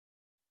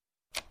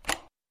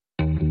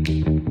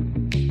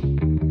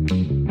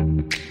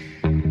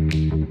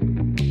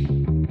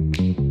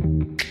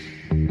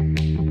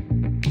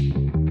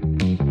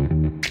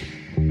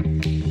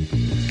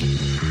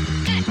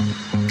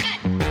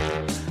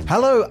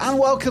Hello and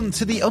welcome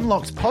to the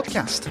Unlocked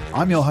podcast.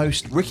 I'm your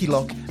host, Ricky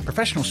Locke,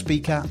 professional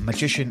speaker,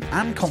 magician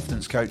and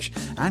confidence coach.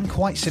 And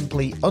quite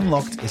simply,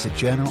 Unlocked is a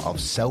journal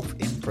of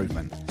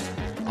self-improvement.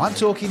 I'm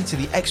talking to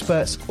the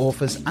experts,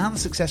 authors and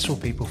successful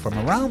people from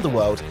around the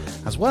world,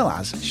 as well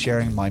as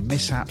sharing my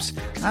mishaps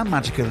and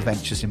magical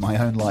adventures in my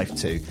own life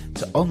too,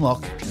 to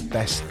unlock the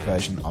best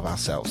version of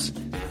ourselves.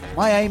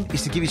 My aim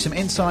is to give you some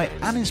insight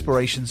and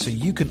inspiration so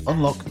you can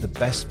unlock the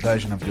best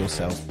version of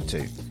yourself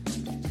too.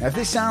 Now, if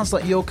this sounds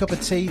like your cup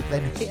of tea,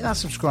 then hit that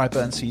subscribe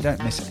button so you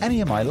don't miss any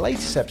of my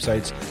latest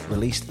episodes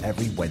released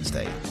every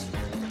Wednesday.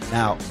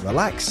 Now,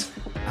 relax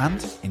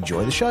and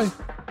enjoy the show.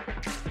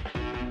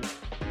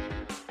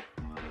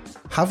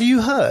 Have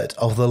you heard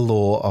of the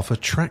law of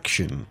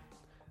attraction?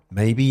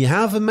 Maybe you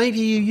have and maybe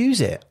you use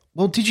it.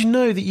 Well, did you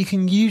know that you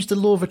can use the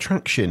law of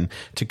attraction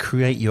to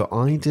create your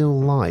ideal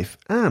life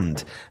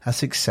and a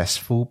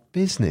successful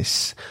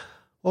business?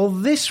 Well,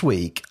 this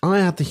week I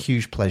had the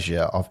huge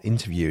pleasure of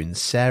interviewing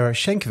Sarah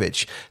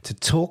Sienkiewicz to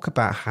talk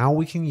about how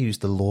we can use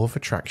the law of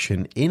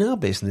attraction in our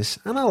business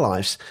and our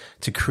lives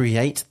to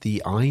create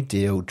the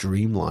ideal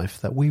dream life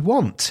that we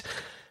want.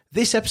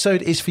 This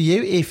episode is for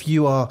you if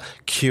you are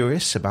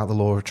curious about the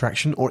law of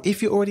attraction or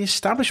if you're already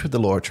established with the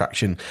law of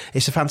attraction.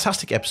 It's a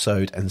fantastic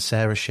episode and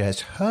Sarah shares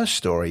her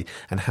story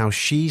and how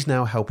she's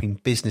now helping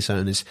business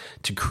owners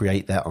to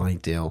create their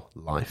ideal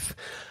life.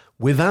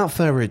 Without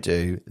further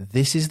ado,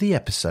 this is the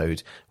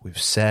episode with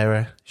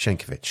Sarah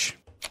Sienkiewicz.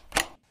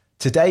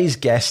 Today's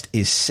guest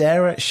is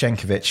Sarah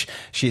Sienkiewicz.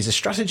 She is a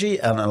strategy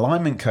and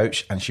alignment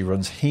coach and she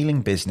runs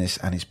Healing Business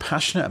and is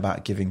passionate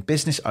about giving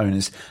business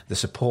owners the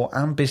support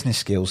and business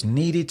skills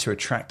needed to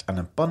attract an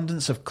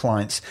abundance of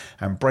clients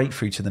and break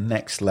through to the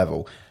next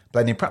level.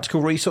 Blending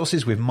practical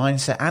resources with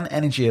mindset and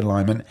energy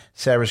alignment,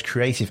 Sarah's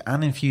creative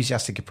and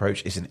enthusiastic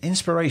approach is an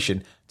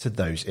inspiration to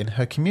those in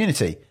her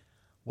community.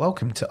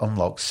 Welcome to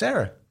Unlock,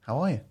 Sarah.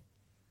 How are you?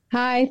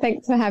 Hi,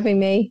 thanks for having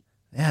me.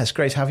 Yeah, it's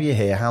great to have you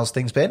here. How's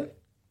things been?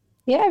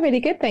 Yeah, really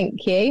good,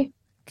 thank you.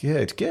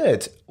 Good,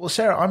 good. Well,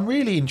 Sarah, I'm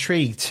really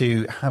intrigued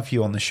to have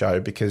you on the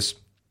show because,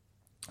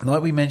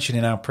 like we mentioned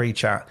in our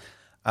pre-chat,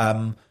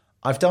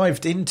 I've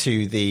dived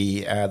into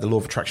the law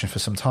of attraction for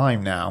some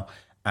time now,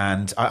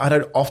 and I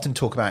don't often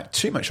talk about it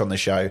too much on the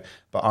show,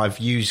 but I've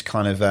used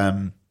kind of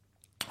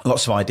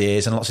lots of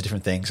ideas and lots of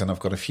different things, and I've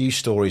got a few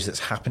stories that's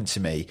happened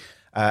to me,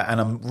 and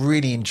I'm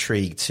really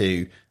intrigued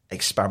to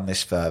expand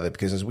this further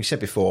because, as we said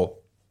before,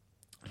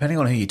 depending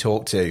on who you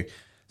talk to,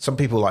 some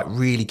people like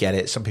really get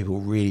it, some people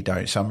really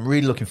don't. So I'm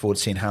really looking forward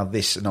to seeing how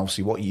this and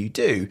obviously what you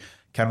do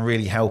can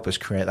really help us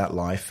create that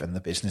life and the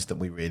business that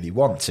we really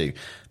want to.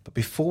 But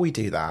before we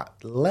do that,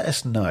 let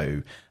us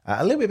know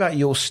a little bit about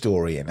your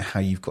story and how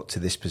you've got to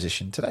this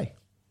position today.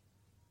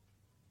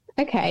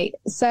 Okay,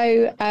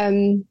 so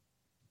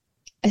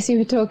as you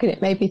were talking,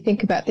 it made me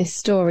think about this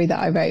story that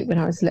I wrote when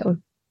I was a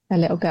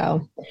little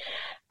girl.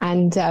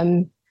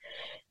 And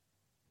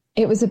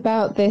it was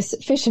about this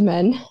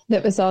fisherman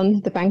that was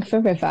on the bank of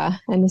a river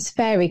and this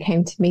fairy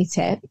came to meet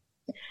it.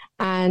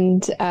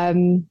 And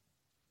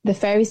the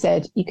fairy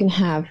said, you can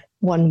have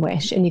one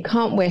wish and you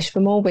can't wish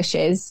for more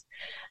wishes,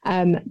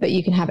 but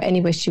you can have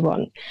any wish you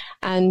want.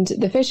 And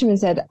the fisherman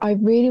said, I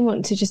really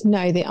want to just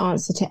know the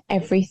answer to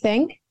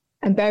everything.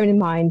 And bearing in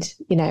mind,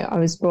 you know, I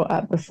was brought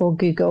up before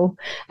Google.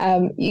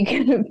 You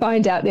can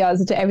find out the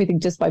answer to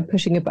everything just by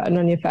pushing a button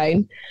on your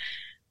phone.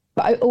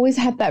 But I always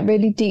had that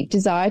really deep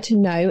desire to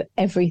know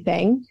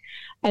everything.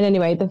 And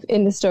anyway,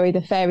 in the story,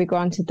 the fairy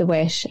granted the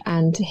wish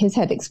and his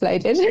head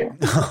exploded.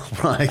 Oh,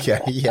 right,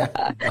 okay,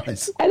 yeah,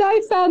 nice. And I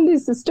found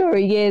this a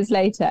story years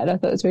later and I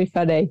thought it was really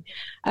funny.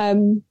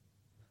 And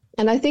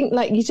I think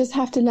like you just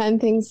have to learn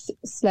things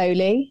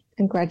slowly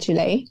and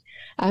gradually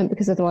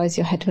because otherwise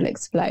your head will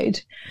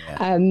explode.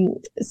 Yeah.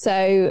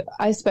 So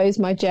I suppose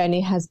my journey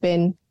has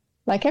been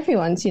like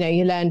everyone's, you know,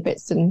 you learn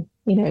bits and,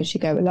 you know, as you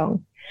go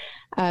along.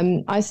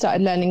 I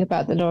started learning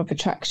about the law of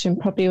attraction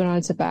probably when I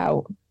was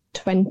about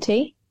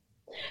 20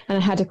 and I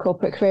had a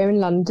corporate career in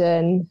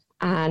London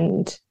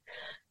and,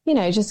 you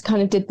know, just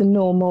kind of did the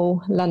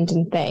normal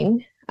London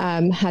thing,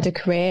 had a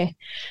career.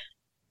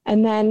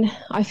 And then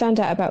I found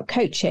out about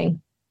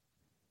coaching.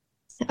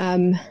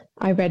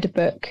 I read a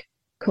book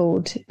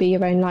called Be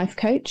Your Own Life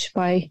Coach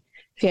by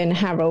Fiona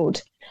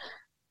Harold.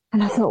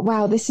 And I thought,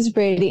 wow, this is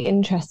really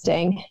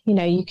interesting. You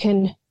know, you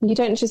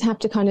don't just have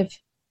to kind of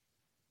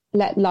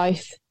let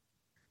life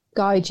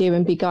guide you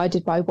and be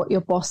guided by what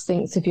your boss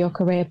thinks of your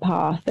career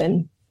path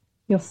and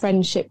your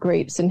friendship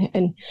groups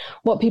and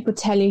what people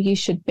tell you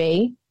should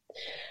be.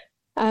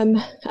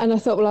 And I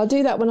thought, well, I'll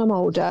do that when I'm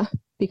older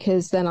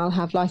because then I'll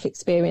have life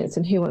experience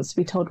and who wants to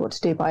be told what to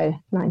do by a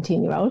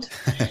 19-year-old.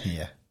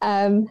 Yeah.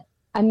 And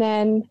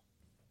then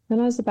when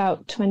I was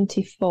about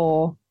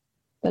 24,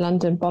 the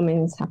London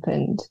bombings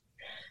happened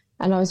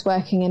and I was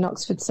working in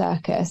Oxford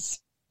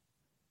Circus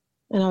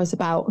and I was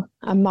about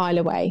a mile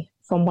away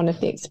from one of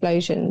the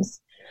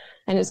explosions.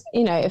 And it's,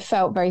 you know, it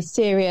felt very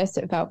serious.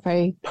 It felt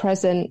very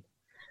present.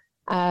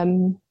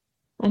 And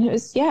it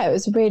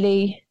was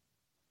really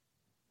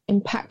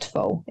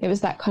impactful. It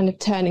was that kind of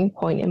turning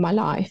point in my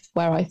life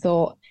where I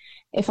thought,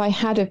 if I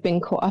had have been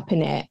caught up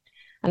in it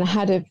and I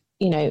had have,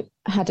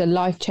 had a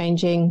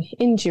life-changing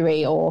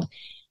injury, or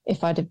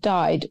if I'd have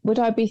died, would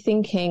I be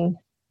thinking,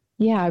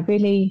 yeah, I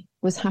really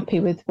was happy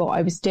with what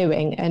I was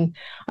doing and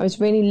I was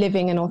really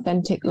living an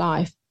authentic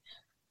life.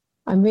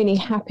 I'm really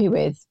happy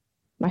with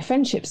my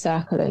friendship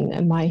circle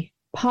and my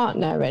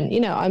partner, and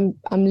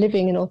I'm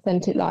living an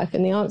authentic life.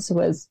 And the answer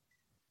was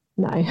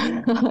no.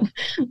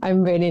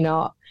 I'm really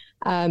not.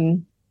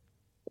 And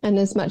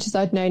as much as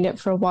I'd known it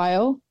for a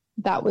while,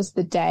 that was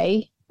the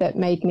day that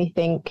made me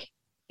think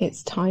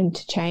it's time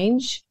to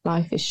change.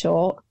 Life is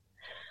short.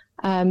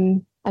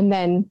 And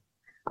then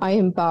I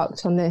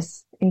embarked on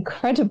this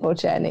incredible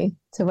journey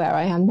to where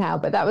I am now.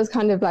 But that was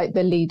kind of like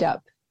the lead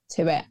up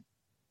to it.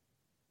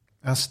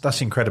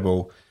 That's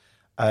incredible.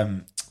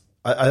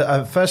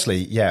 Firstly,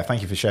 yeah,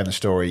 thank you for sharing the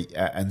story.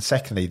 And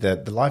secondly,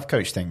 the life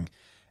coach thing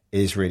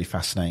is really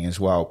fascinating as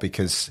well,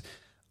 because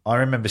I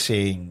remember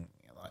seeing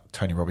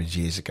Tony Robbins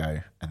years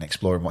ago and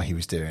exploring what he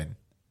was doing.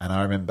 And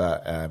I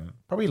remember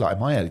probably like in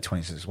my early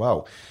 20s as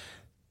well,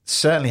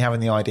 certainly having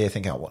the idea,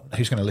 thinking,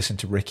 who's going to listen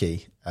to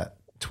Ricky at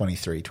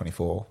 23,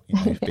 24,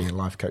 being a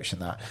life coach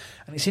and that.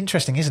 And it's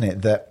interesting, isn't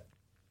it, that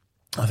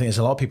I think there's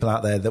a lot of people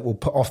out there that will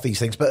put off these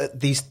things, but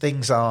these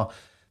things are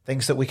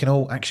things that we can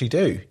all actually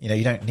do.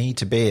 You don't need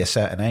to be a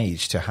certain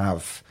age to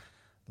have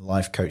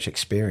life coach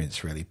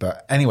experience, really.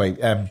 But anyway,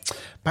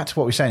 back to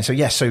what we were saying. So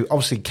yes, so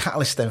obviously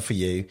catalyst then for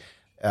you,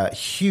 a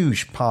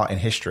huge part in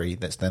history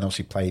that's then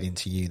obviously played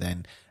into you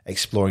then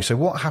exploring. So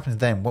what happened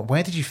then?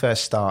 Where did you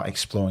first start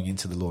exploring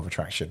into the law of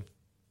attraction?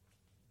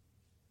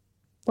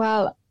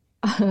 Well,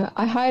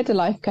 I hired a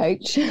life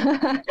coach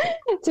to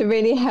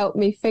really help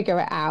me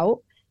figure it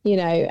out,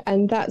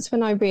 and that's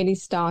when I really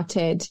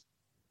started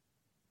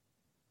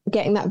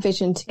getting that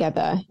vision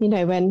together.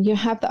 When you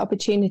have the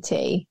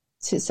opportunity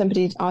to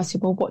somebody to ask you,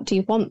 well, what do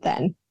you want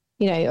then?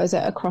 I was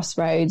at a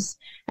crossroads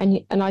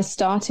and I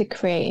started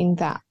creating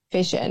that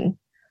vision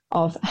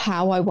of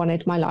how I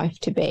wanted my life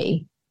to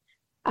be.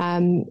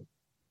 And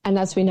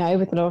as we know,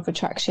 with the law of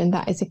attraction,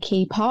 that is a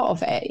key part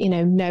of it,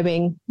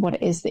 knowing what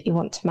it is that you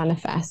want to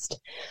manifest.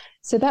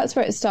 So that's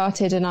where it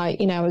started. And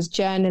I was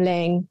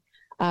journaling,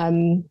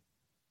 my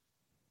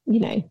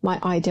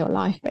ideal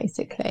life,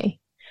 basically.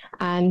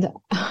 And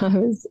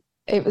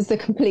it was the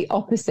complete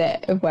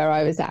opposite of where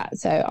I was at.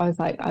 So I was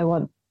like, I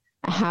want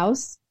a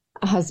house,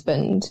 a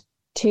husband,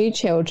 2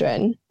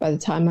 children by the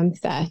time I'm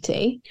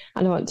 30,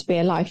 and I want to be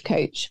a life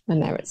coach when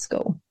they're at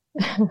school.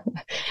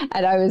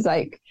 And I was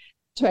like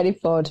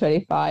 24,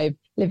 25,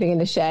 living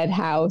in a shared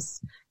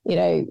house,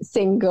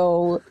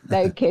 single,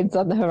 no kids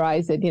on the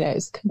horizon.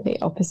 It's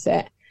complete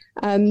opposite.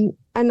 And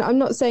I'm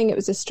not saying it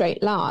was a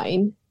straight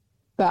line,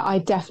 but I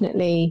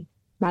definitely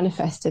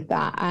manifested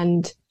that.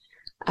 And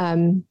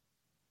when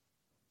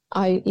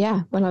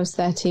I was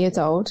 30 years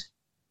old,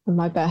 on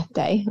my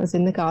birthday, I was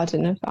in the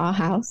garden of our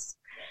house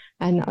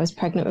and I was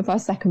pregnant with our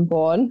second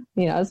born.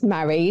 I was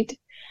married.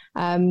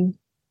 And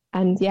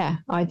yeah,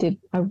 I did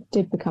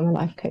become a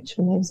life coach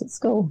when I was at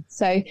school.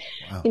 So,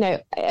 wow.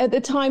 At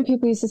the time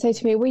people used to say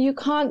to me, well, you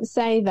can't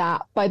say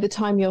that by the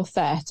time you're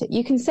 30.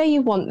 You can say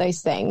you want those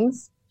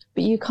things,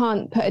 but you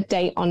can't put a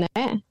date on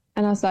it.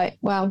 And I was like,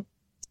 well,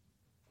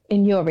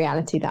 in your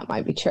reality, that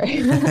might be true.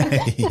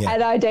 Yeah.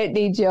 And I don't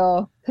need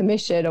your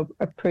permission or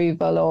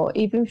approval or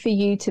even for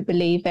you to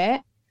believe it,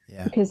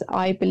 because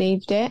I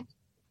believed it.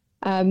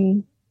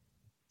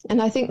 And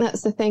I think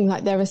that's the thing,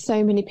 like there are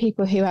so many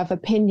people who have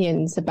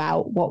opinions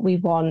about what we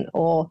want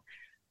or,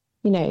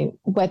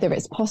 whether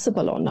it's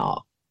possible or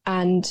not.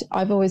 And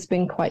I've always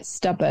been quite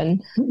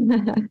stubborn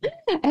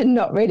and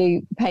not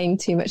really paying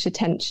too much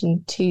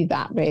attention to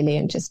that really,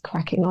 and just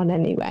cracking on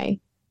anyway.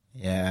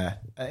 Yeah.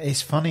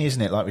 It's funny,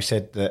 isn't it? Like we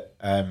said that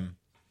the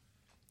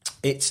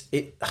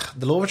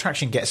law of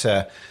attraction gets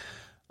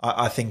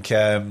I think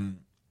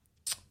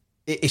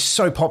it's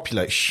so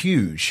popular, it's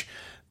huge,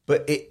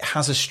 but it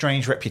has a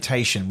strange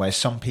reputation where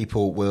some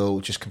people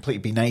will just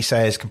completely be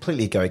naysayers,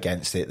 completely go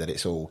against it, that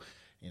it's all,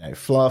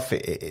 fluff.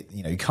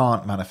 You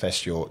can't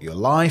manifest your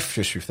life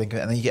just through thinking.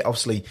 And then you get,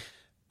 obviously,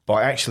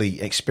 by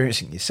actually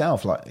experiencing it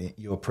yourself, like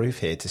your proof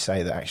here to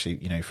say that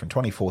actually, from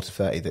 24 to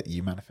 30, that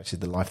you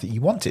manifested the life that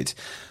you wanted.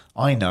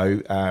 I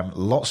know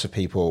lots of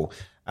people.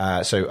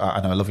 So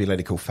I know a lovely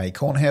lady called Faye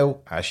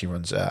Cornhill. She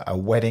runs a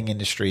wedding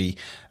industry,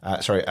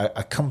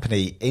 a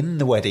company in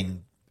the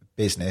wedding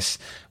business,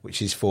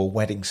 which is for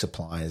wedding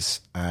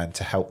suppliers and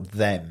to help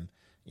them,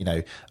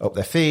 up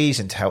their fees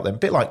and to help them, a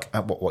bit like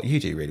what you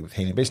do really with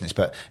Healing Business,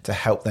 but to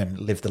help them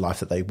live the life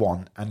that they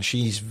want. And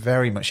she's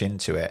very much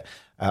into it.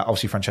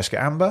 Obviously,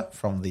 Francesca Amber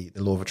from the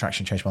Law of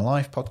Attraction Changed My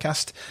Life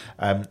podcast.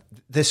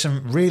 There's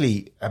some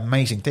really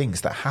amazing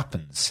things that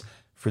happens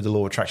through the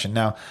law of attraction.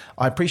 Now,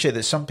 I appreciate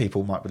that some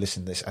people might be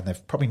listening to this and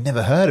they've probably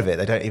never heard of it.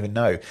 They don't even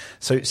know.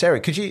 So, Sarah,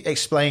 could you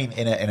explain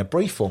in a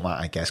brief format,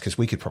 I guess, because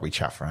we could probably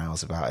chat for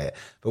hours about it,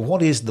 but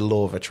what is the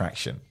law of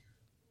attraction?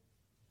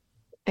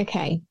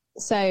 Okay.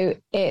 So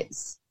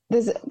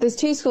there's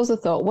 2 schools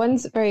of thought.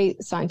 One's very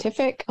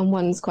scientific and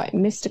one's quite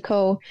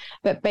mystical,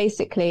 but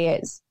basically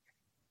it's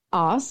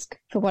ask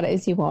for what it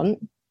is you want,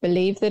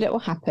 believe that it will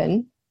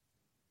happen,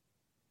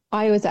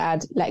 I always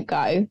add let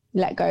go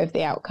of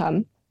the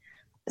outcome.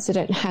 So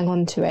don't hang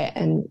on to it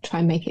and try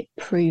and make it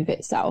prove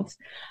itself.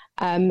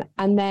 And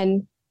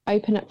then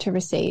open up to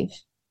receive.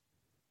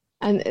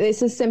 And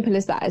it's as simple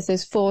as that, as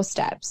those 4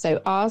 steps.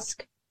 So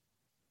ask,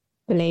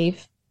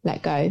 believe,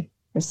 let go,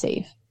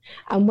 receive.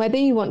 And whether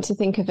you want to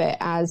think of it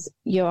as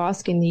you're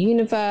asking the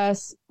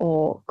universe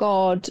or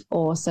God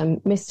or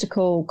some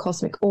mystical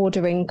cosmic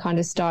ordering kind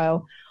of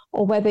style,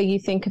 or whether you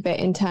think of it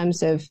in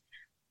terms of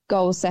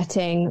goal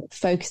setting,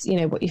 focus,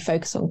 what you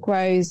focus on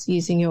grows,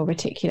 using your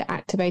reticular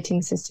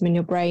activating system in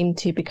your brain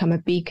to become a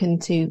beacon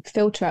to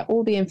filter out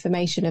all the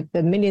information of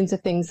the millions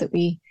of things that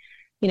we,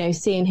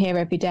 see and hear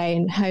every day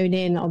and hone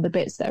in on the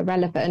bits that are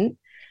relevant.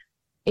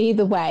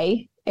 Either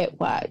way, it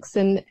works.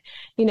 And,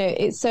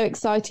 it's so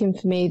exciting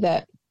for me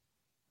that,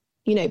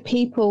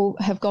 people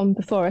have gone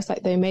before us,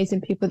 like the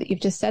amazing people that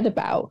you've just said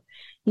about.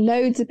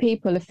 Loads of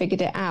people have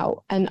figured it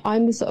out. And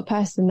I'm the sort of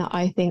person that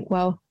I think,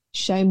 well,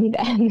 show me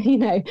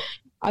then,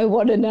 I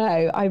want to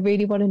know. I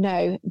really want to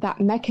know that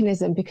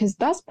mechanism, because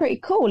that's pretty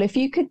cool. If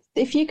you could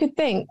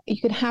think you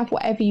could have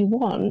whatever you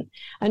want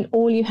and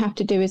all you have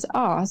to do is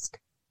ask,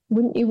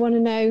 wouldn't you want to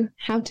know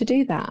how to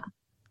do that?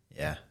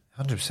 Yeah,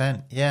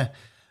 100%. Yeah.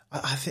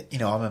 I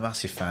think, I'm a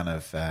massive fan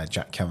of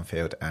Jack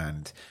Canfield,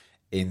 and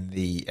in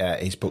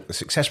his book, The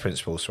Success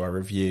Principles. So I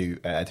review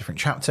a different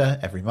chapter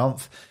every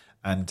month,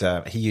 and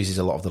he uses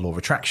a lot of the law of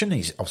attraction.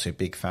 He's obviously a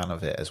big fan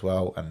of it as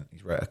well, and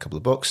he's wrote a couple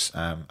of books.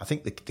 I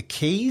think the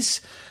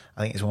Keys,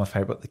 I think it's one of my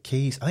favorite books. The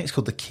Keys, I think it's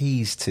called The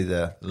Keys to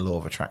the Law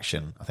of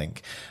Attraction, I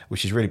think,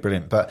 which is really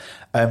brilliant. But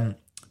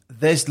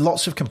there's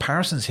lots of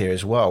comparisons here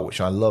as well, which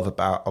I love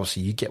about,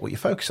 obviously, you get what you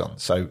focus on.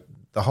 So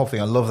the whole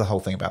thing, I love the whole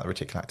thing about the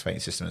reticular activating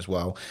system as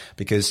well,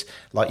 because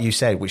like you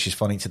said, which is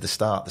funny to the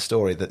start, the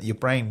story, that your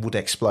brain would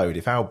explode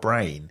if our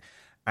brain,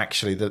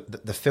 actually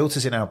the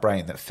filters in our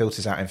brain that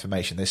filters out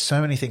information, there's so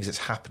many things that's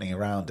happening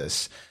around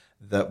us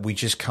that we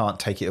just can't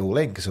take it all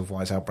in, because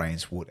otherwise our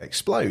brains would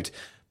explode.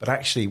 But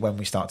actually, when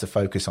we start to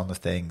focus on the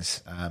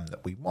things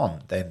that we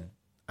want, then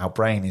our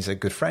brain is a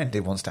good friend.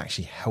 It wants to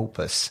actually help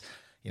us,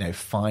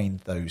 find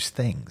those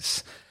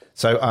things.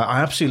 So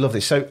I absolutely love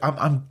this. So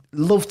I'm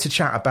love to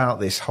chat about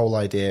this whole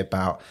idea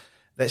about,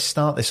 let's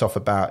start this off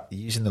about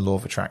using the law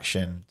of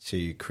attraction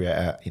to create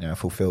a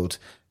fulfilled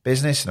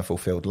business and a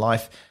fulfilled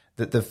life.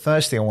 The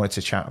first thing I wanted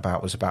to chat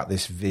about was about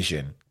this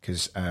vision,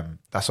 because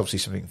that's obviously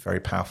something very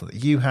powerful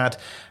that you had.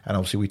 And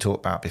obviously we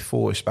talked about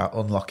before, it's about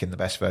unlocking the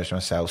best version of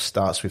ourselves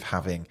starts with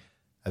having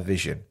a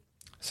vision.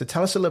 So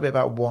tell us a little bit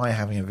about why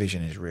having a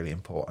vision is really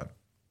important.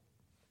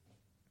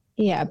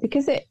 Yeah,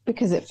 because it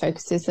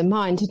focuses the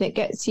mind and it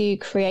gets you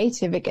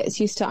creative. It gets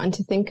you starting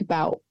to think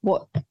about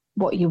what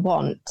you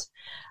want.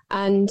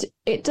 And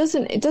it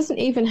doesn't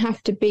even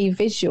have to be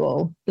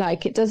visual.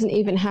 Like, it doesn't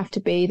even have to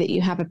be that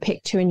you have a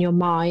picture in your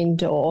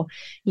mind, or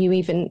you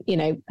even,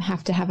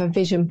 have to have a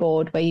vision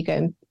board where you go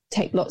and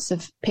take lots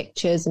of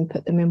pictures and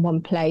put them in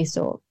one place,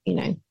 or,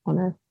 on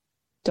a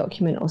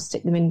document, or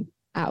stick them in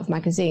out of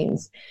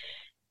magazines.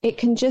 It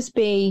can just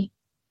be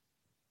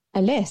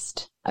a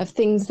list of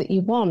things that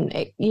you want,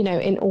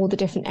 in all the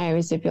different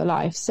areas of your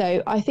life.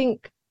 So I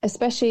think,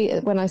 especially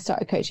when I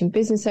started coaching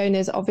business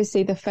owners,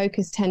 obviously the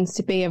focus tends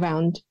to be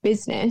around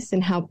business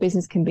and how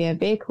business can be a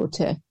vehicle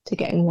to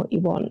getting what you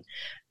want.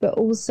 But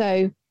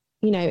also,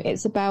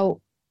 it's about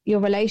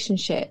your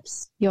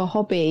relationships, your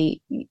hobby,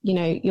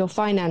 your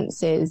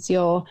finances,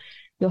 your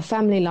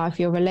family life,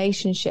 your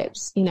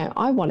relationships.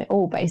 I want it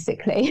all,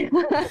 basically.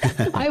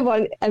 I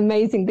want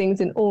amazing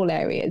things in all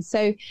areas.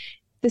 So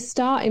the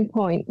starting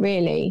point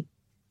really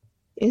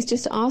is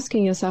just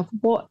asking yourself,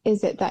 what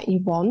is it that you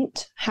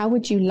want? How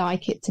would you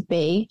like it to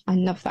be? I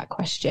love that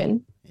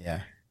question.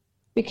 Yeah.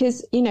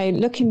 Because,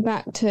 looking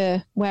back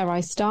to where I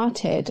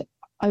started,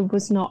 I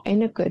was not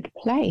in a good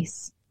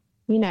place,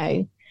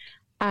 and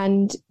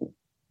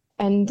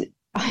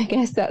I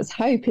guess that's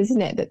hope,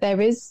 isn't it? That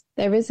there is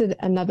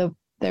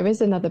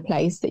another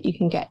place that you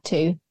can get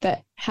to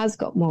that has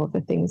got more of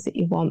the things that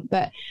you want.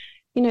 But,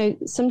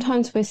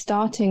 sometimes we're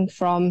starting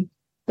from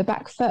the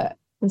back foot,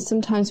 and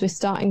sometimes we're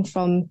starting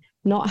from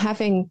not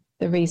having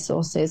the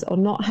resources or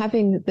not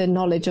having the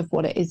knowledge of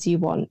what it is you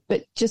want.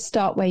 But just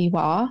start where you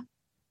are.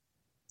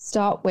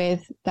 Start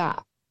with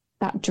that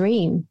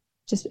dream.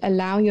 Just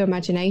allow your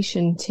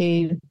imagination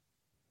to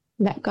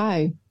let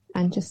go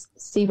and just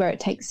see where it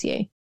takes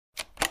you.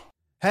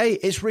 Hey,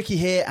 it's Ricky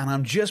here, and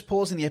I'm just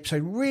pausing the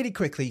episode really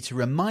quickly to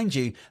remind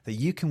you that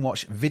you can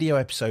watch video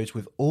episodes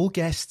with all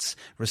guests,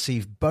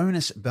 receive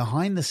bonus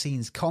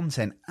behind-the-scenes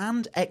content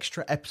and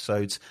extra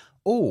episodes,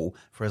 all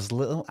for as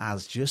little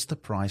as just the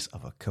price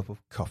of a cup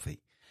of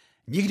coffee.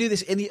 And you can do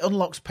this in the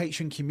Unlocks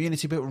Patreon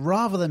community, but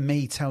rather than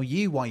me tell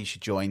you why you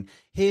should join,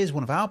 here's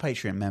one of our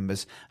Patreon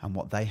members and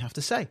what they have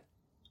to say.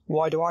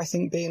 Why do I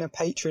think being a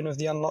patron of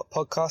the Unlock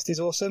podcast is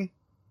awesome?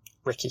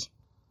 Ricky.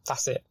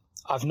 That's it.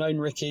 I've known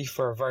Ricky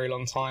for a very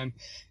long time.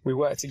 We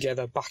worked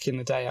together back in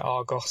the day at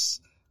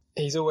Argos.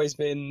 He's always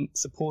been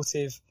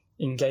supportive,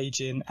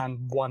 engaging,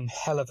 and one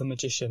hell of a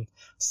magician.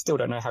 Still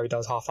don't know how he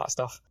does half that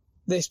stuff.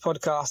 This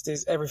podcast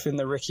is everything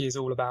that Ricky is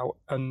all about,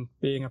 and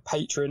being a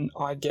patron,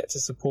 I get to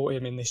support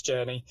him in this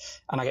journey,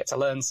 and I get to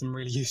learn some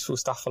really useful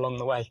stuff along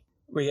the way.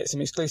 We get some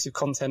exclusive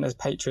content as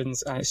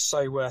patrons, and it's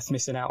so worth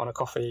missing out on a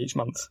coffee each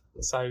month.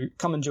 So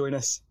come and join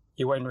us.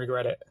 You won't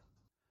regret it.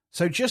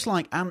 So just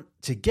like Ant,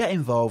 to get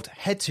involved,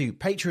 head to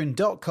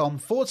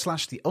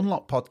patreon.com/The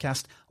Unlock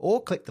Podcast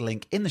or click the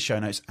link in the show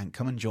notes and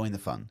come and join the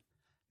fun.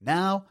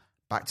 Now,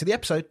 back to the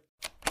episode.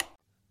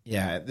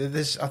 Yeah,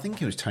 I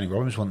think it was Tony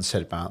Robbins once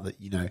said about that,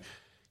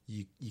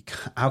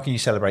 how can you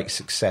celebrate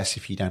success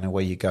if you don't know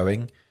where you're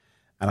going?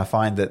 And I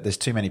find that there's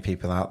too many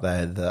people out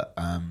there that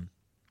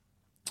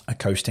are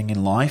coasting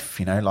in life,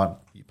 like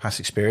past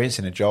experience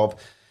in a job,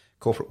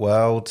 corporate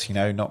world,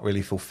 not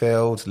really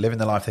fulfilled, living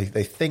the life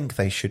they think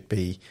they should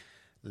be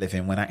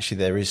living when actually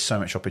there is so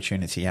much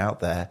opportunity out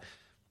there.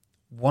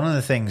 One of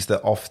the things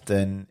that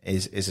often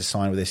is a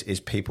sign of this is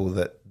people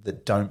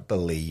that don't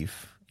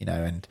believe,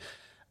 and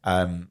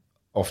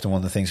often one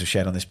of the things I've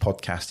shared on this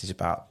podcast is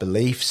about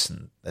beliefs,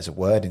 and there's a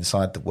word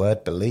inside the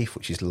word belief,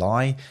 which is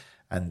lie.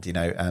 And,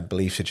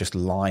 beliefs are just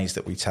lies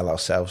that we tell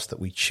ourselves that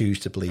we choose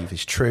to believe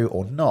is true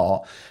or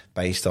not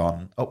based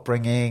on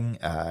upbringing,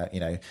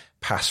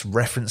 past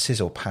references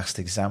or past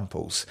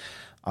examples.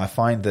 I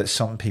find that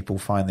some people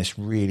find this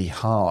really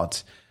hard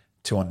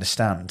to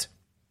understand.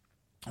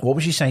 What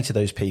would you say to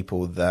those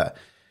people that,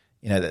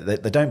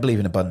 they don't believe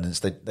in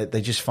abundance?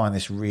 They just find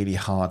this really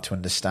hard to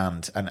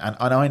understand. And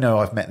I know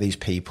I've met these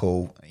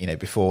people,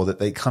 before, that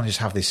they kind of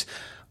just have this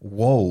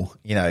wall,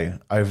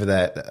 over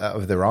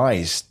their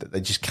eyes, that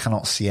they just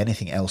cannot see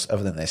anything else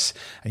other than this.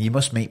 And you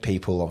must meet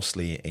people,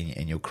 obviously,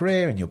 in your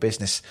career, in your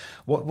business.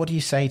 What do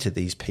you say to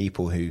these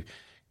people who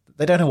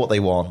they don't know what they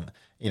want?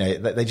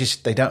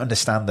 They don't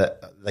understand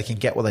that they can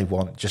get what they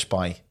want just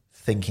by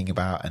thinking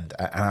about and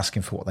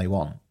asking for what they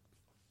want.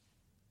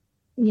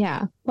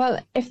 Yeah. Well,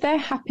 if they're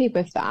happy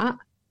with that,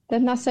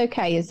 then that's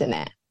okay, isn't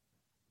it?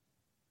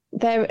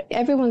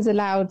 Everyone's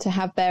allowed to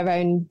have their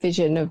own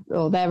vision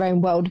or their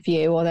own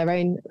worldview or their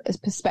own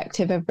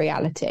perspective of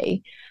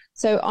reality.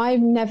 So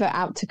I'm never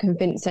out to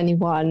convince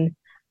anyone.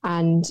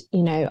 And,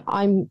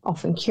 I'm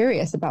often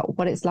curious about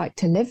what it's like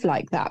to live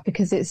like that,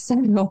 because it's so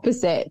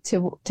opposite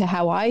to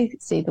how I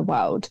see the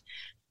world.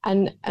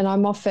 And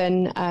I'm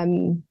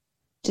often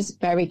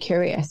just very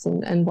curious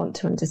and want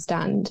to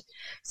understand.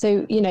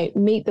 So,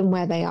 meet them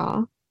where they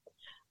are.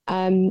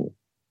 And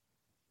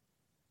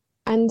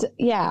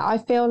yeah, I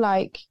feel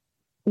like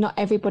not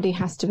everybody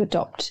has to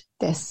adopt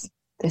this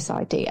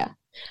idea.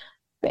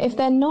 But if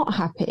they're not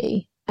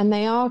happy and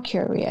they are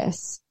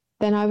curious,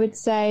 then I would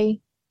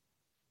say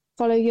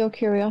follow your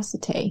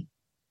curiosity,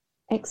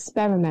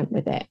 experiment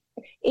with it.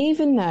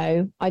 Even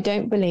though I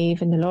don't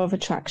believe in the law of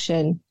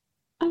attraction,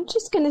 I'm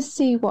just going to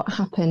see what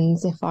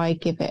happens if I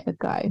give it a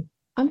go.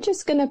 I'm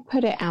just going to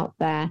put it out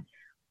there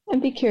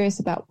and be curious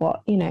about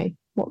what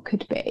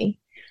could be,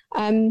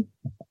 and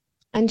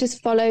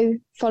just follow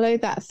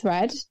that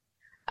thread.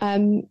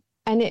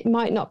 And it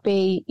might not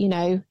be,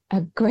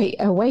 a great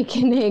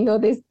awakening or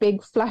this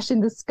big flash in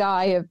the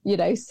sky of,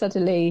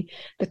 suddenly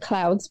the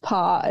clouds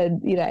part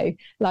and,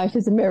 life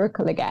is a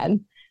miracle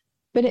again.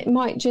 But it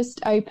might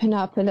just open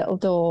up a little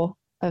door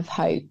of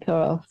hope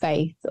or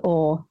faith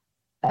or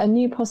a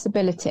new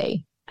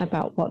possibility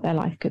about what their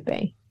life could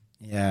be.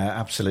 Yeah,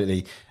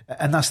 absolutely.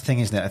 And that's the thing,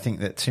 isn't it? I think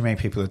that too many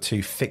people are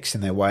too fixed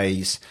in their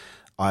ways,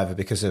 either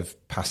because of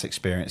past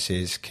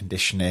experiences,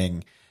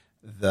 conditioning,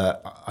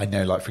 that I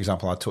know, like, for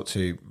example, I talked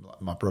to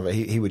my brother,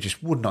 he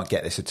would not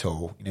get this at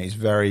all. He's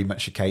very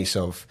much a case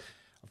of,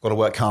 I've got to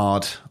work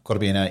hard, I've got to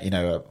be in a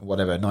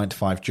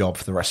 9-to-5 job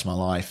for the rest of my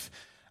life.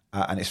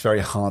 And it's very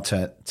hard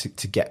to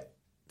get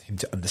him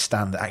to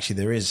understand that actually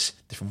there is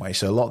different ways.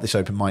 So a lot of this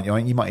open mind,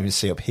 you might even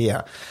see up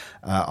here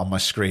on my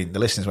screen, the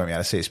listeners won't be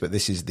able to see this, but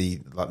this is the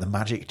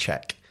magic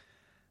check.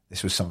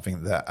 This was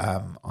something that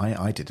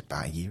I did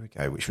about a year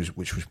ago, which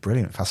was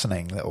brilliant,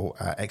 fascinating little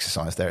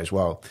exercise there as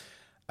well.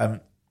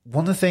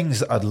 One of the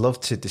things that I'd love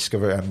to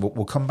discover, and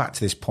we'll come back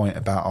to this point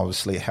about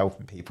obviously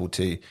helping people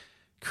to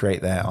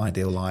create their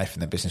ideal life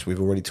in their business.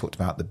 We've already talked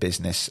about the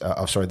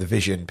the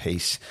vision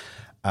piece.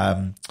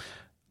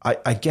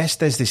 I guess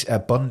there's this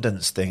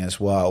abundance thing as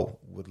well.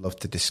 Would love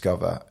to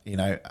discover.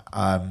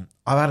 I've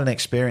had an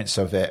experience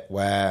of it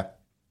where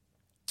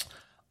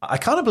I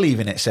kind of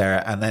believe in it,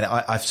 Sarah, and then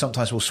I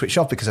sometimes will switch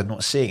off because I'm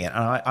not seeing it,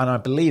 and I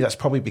believe that's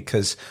probably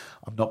because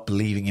I'm not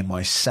believing in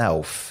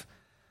myself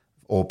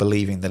or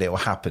believing that it will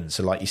happen.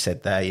 So, like you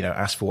said there,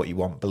 ask for what you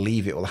want,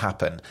 believe it will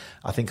happen.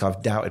 I think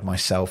I've doubted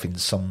myself in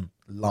some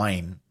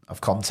line of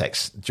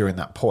context during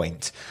that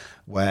point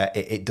where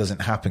it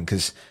doesn't happen,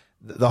 because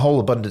the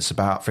whole abundance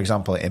about, for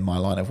example, in my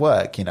line of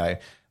work,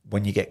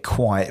 when you get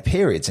quiet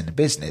periods in the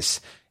business,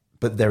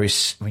 but there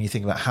is, when you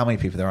think about how many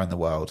people there are in the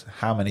world,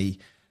 how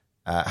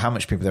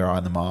much people there are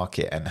in the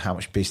market and how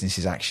much business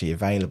is actually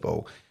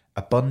available,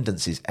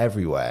 abundance is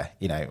everywhere,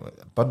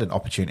 abundant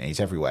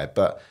opportunities everywhere.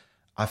 But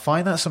I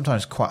find that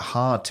sometimes quite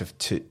hard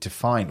to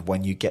find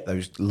when you get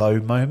those low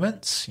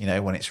moments,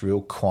 when it's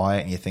real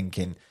quiet and you're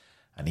thinking,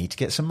 I need to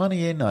get some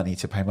money in, I need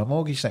to pay my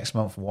mortgage next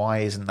month, why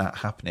isn't that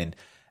happening?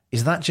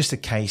 is that just a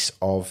case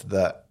of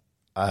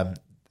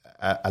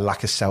a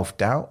lack of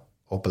self-doubt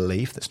or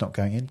belief that's not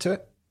going into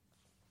it?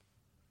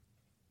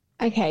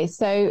 Okay,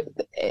 so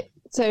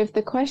if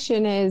the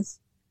question is,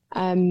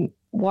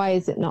 why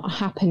is it not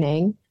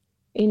happening?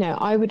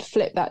 I would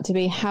flip that to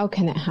be, how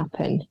can it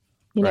happen?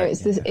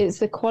 It's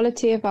the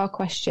quality of our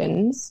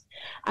questions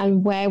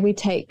and where we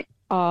take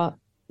our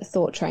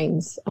thought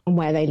trains and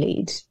where they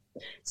lead.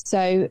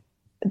 So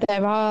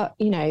there are,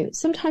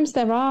 sometimes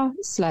there are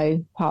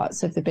slow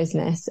parts of the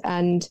business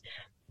and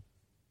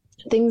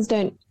things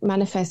don't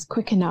manifest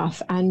quick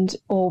enough,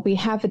 or we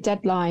have a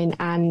deadline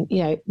and,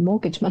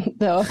 mortgage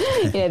month or,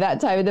 that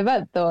time of the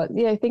month, or,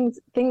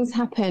 things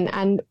happen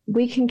and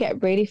we can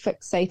get really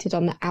fixated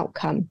on the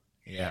outcome.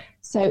 Yeah.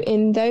 So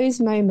in those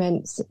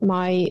moments,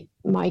 my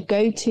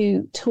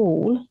go-to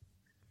tool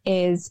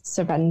is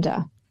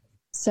surrender.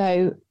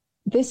 So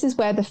this is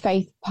where the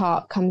faith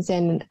part comes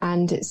in,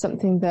 and it's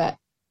something that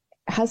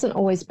hasn't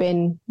always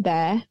been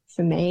there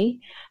for me,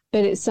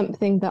 but it's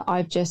something that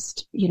I've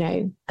just,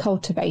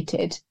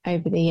 cultivated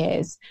over the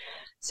years.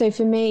 So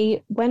for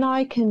me, when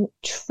I can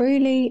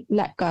truly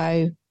let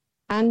go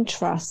and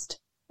trust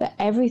that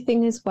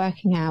everything is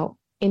working out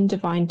in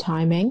divine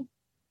timing,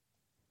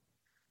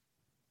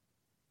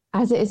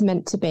 as it is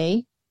meant to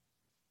be,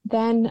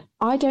 then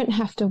I don't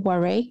have to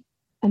worry.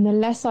 And the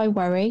less I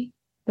worry,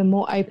 the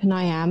more open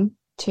I am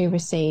to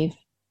receive.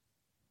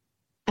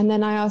 And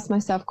then I ask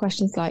myself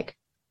questions like,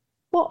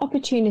 what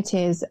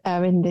opportunities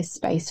are in this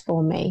space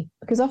for me?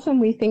 Because often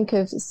we think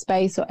of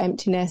space or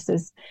emptiness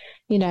as,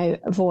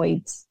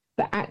 voids,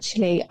 but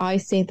actually I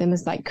see them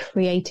as like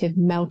creative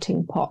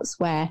melting pots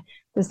where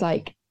there's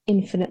like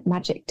infinite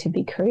magic to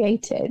be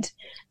created.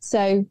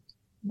 So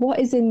what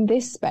is in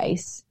this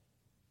space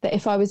that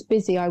if I was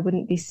busy, I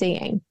wouldn't be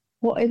seeing?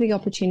 What are the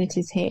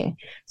opportunities here?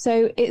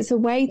 So it's a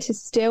way to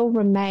still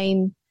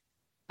remain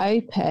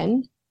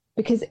open,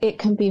 because it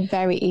can be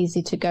very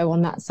easy to go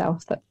on that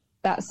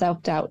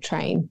self-doubt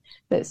train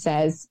that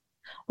says,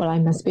 well, I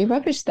must be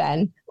rubbish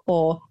then,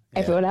 or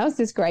everyone else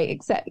is great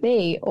except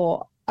me,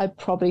 or I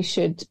probably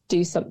should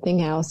do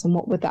something else. And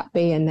what would that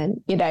be? And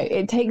then,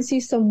 it takes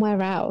you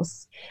somewhere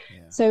else.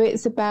 Yeah. So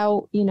it's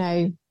about,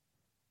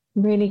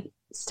 really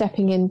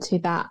stepping into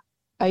that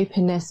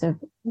openness of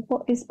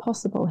what is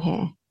possible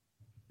here.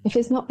 If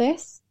it's not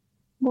this,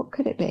 what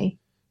could it be?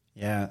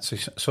 Yeah, so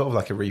sort of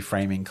like a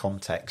reframing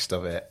context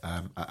of it.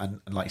 And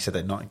like you said,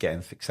 they're not getting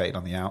fixated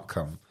on the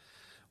outcome,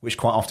 which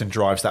quite often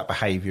drives that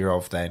behaviour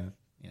of then,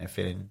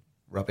 feeling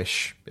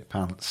rubbish, bit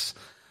pants,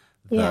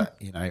 that,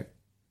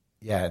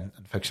 and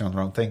focusing on the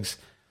wrong things.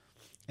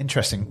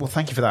 Interesting. Well,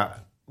 thank you for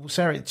that. Well,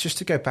 Sarah, just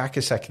to go back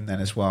a second then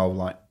as well,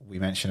 like we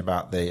mentioned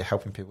about the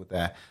helping people with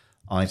their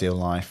ideal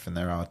life and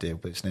their ideal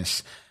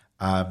business.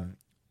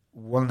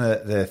 One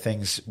of the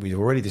things we've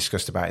already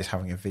discussed about is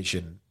having a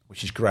vision,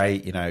 which is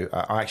great. I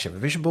actually have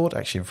a vision board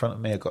actually in front of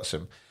me. I've got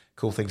some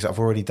cool things that I've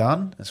already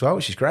done as well,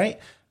 which is great.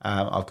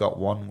 I've got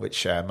one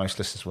which most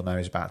listeners will know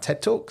is about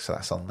TED Talk, so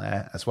that's on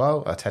there as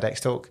well, a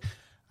TEDx talk.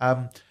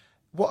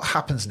 What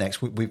happens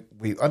next?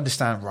 We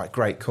understand, right?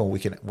 Great, cool. We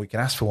can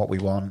ask for what we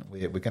want.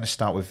 We're going to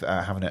start with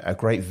having a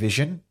great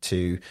vision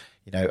to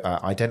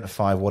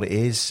identify what it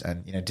is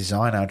and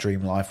design our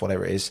dream life,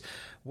 whatever it is.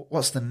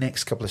 What's the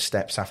next couple of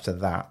steps after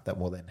that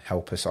will then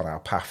help us on our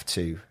path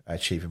to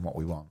achieving what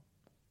we want?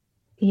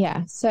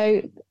 Yeah.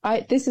 So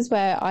this is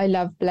where I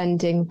love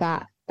blending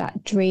that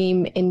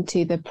dream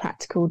into the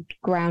practical,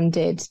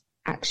 grounded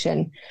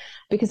action,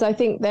 because I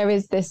think there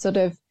is this sort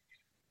of,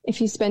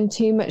 if you spend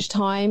too much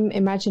time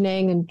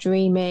imagining and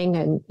dreaming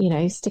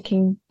and,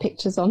 sticking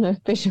pictures on a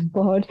vision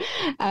board,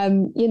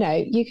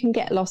 you can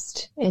get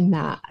lost in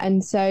that.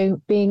 And so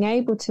being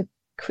able to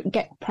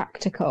get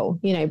practical,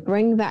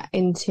 bring that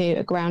into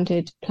a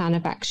grounded plan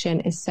of action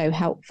is so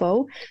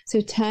helpful.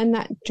 So turn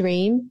that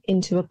dream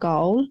into a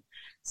goal.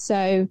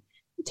 So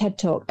TED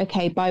Talk,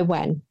 okay, by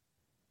when?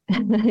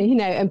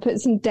 And put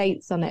some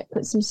dates on it,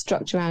 put some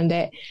structure around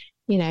it,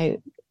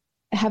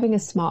 having a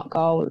SMART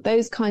goal,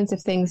 those kinds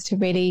of things to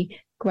really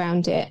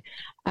ground it.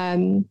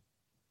 And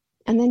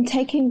then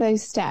taking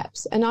those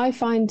steps. And I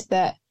find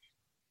that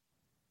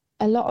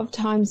a lot of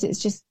times it's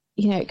just,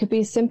 it could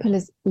be as simple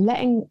as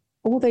letting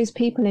all those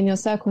people in your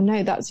circle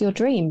know that's your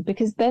dream,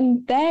 because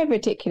then their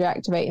reticular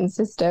activating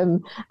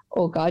system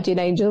or guardian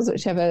angels,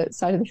 whichever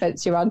side of the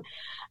fence you're on,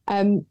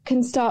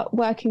 can start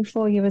working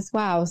for you as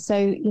well.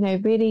 So,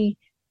 really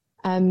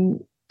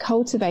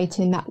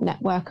cultivating that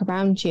network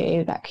around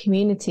you, that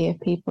community of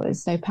people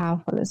is so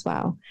powerful as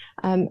well.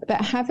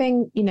 But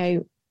having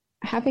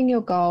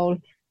your goal,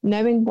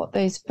 knowing what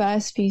those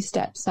first few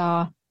steps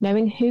are,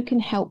 knowing who can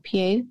help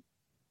you,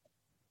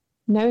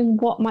 knowing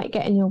what might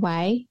get in your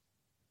way,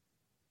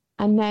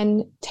 and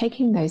then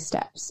taking those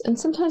steps. And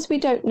sometimes we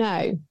don't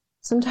know.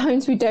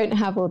 Sometimes we don't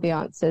have all the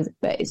answers,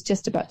 but it's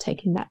just about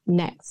taking that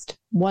next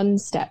one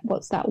step.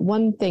 What's that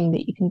one thing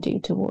that you can do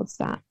towards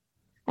that?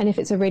 And if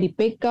it's a really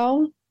big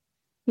goal,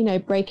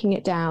 breaking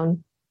it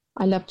down.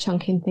 I love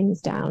chunking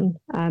things down.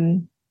 I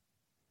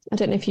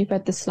don't know if you've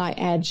read The Slight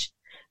Edge,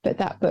 but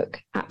that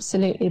book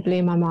absolutely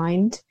blew my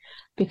mind,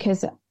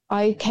 because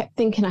I kept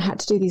thinking I had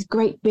to do these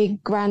great,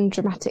 big, grand,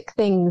 dramatic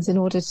things in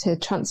order to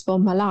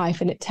transform my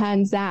life. And it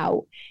turns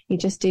out you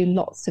just do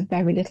lots of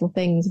very little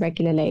things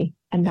regularly.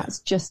 And that's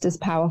just as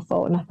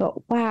powerful. And I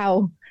thought,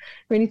 wow,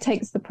 really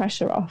takes the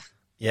pressure off.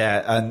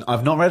 Yeah. And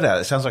I've not read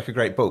that. It sounds like a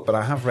great book, but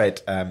I have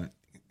read,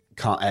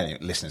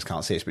 listeners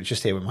can't see this, but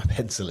just here where my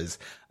pencil is,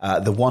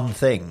 The One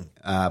Thing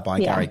by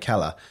Gary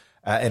Keller.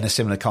 In a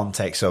similar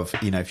context of,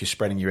 if you're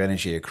spreading your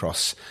energy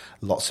across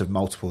lots of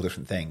multiple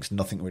different things,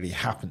 nothing really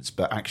happens,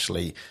 but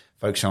actually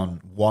focus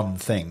on one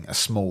thing, a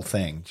small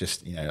thing,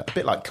 just, a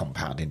bit like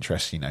compound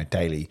interest,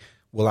 daily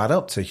will add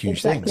up to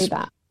huge things.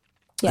 That.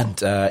 Yeah. And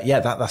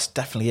that's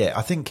definitely it.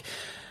 I think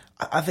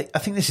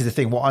this is the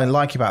thing. What I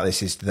like about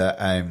this is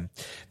that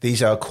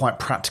these are quite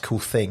practical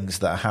things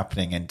that are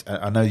happening. And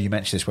I know you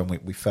mentioned this when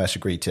we first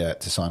agreed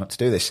to sign up to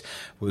do this,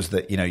 was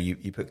that,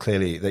 you put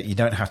clearly that you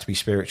don't have to be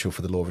spiritual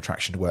for the law of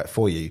attraction to work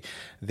for you.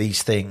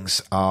 These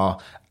things are,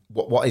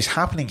 what is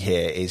happening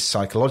here is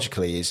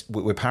psychologically is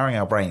we're powering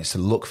our brains to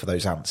look for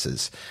those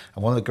answers.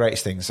 And one of the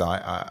greatest things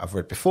I've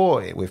read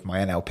before with my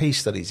NLP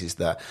studies is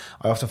that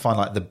I often find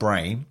like the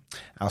brain,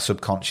 our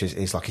subconscious,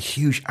 is like a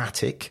huge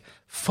attic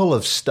full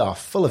of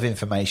stuff, full of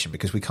information,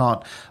 because we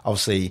can't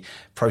obviously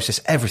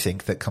process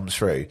everything that comes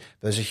through.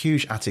 There's a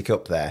huge attic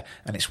up there,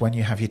 and it's when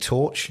you have your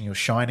torch and you're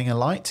shining a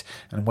light,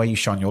 and where you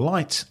shine your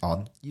light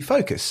on, you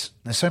focus.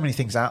 There's so many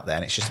things out there,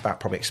 and it's just about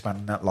probably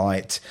expanding that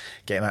light,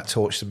 getting that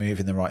torch to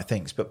move in the right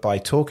things. But by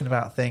talking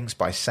about things,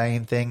 by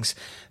saying things,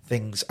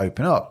 things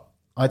open up.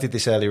 I did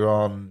this earlier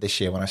on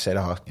this year when I said,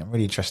 I'm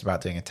really interested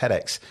about doing a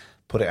TEDx,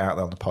 put it out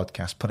there on the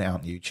podcast, put it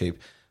out on YouTube.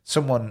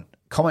 Someone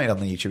commented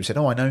on the YouTube and said,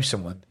 I know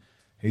someone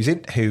who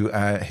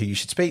you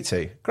should speak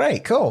to.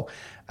 Great, cool.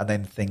 And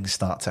then things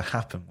start to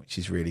happen, which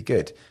is really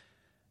good.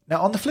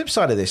 Now, on the flip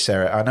side of this,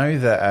 Sarah, I know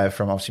that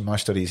from obviously my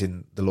studies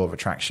in the law of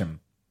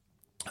attraction,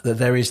 that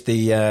there is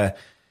the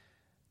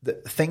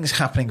things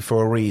happening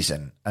for a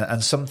reason,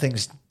 and some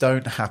things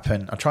don't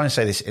happen. I'm trying to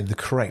say this in the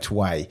correct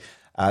way,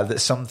 that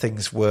some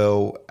things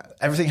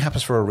everything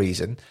happens for a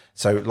reason.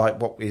 So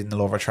like what in the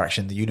law of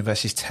attraction, the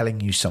universe is telling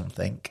you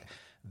something,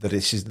 that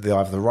this is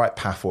either the right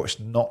path or it's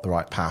not the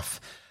right path.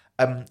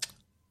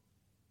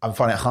 I'm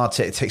finding it hard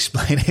to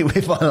explain it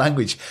with my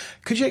language.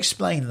 Could you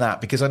explain that?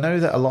 Because I know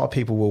that a lot of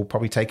people will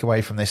probably take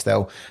away from this.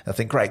 They'll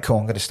think, great, cool,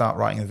 I'm going to start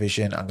writing the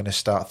vision. I'm going to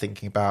start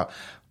thinking about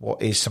what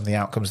is some of the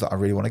outcomes that I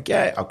really want to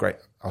get.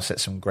 I'll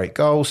set some great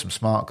goals, some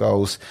smart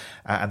goals,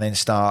 and then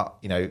start,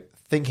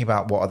 thinking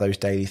about what are those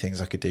daily things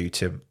I could do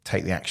to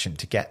take the action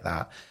to get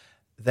that.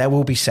 There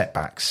will be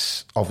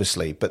setbacks,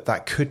 obviously, but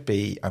that could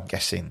be, I'm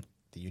guessing,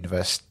 the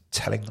universe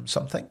telling them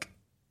something.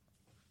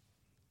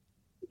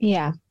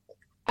 Yeah.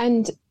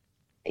 And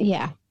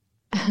yeah.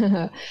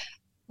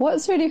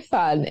 What's really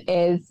fun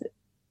is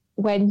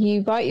when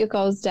you write your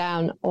goals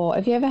down, or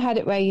have you ever had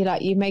it where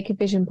you make a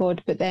vision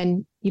board, but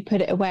then you put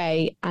it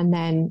away and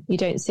then you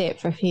don't see it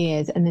for a few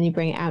years and then you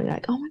bring it out and you're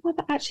like, oh my God,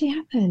 that actually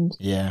happened.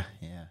 Yeah.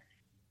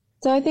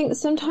 So I think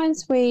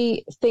sometimes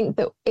we think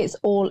that it's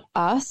all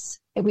us.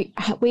 We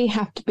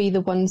have to be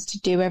the ones to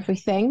do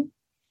everything.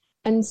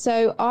 And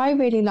so I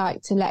really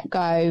like to let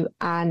go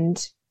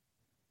and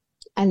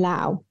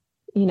allow.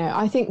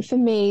 I think for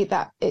me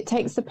that it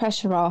takes the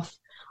pressure off.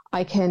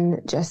 I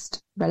can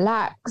just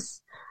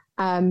relax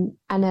and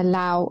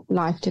allow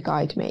life to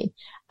guide me.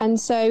 And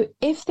so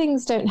if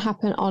things don't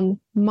happen on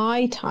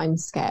my time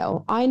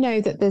scale, I know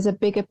that there's a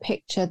bigger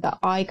picture that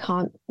I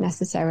can't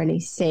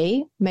necessarily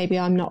see. Maybe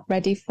I'm not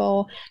ready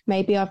for,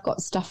 maybe I've got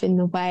stuff in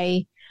the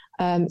way,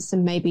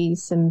 some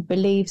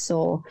beliefs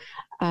or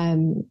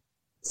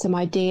some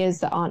ideas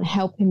that aren't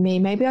helping me.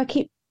 Maybe I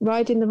keep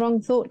riding the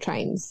wrong thought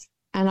trains.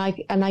 And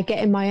I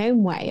get in my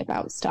own way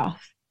about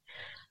stuff.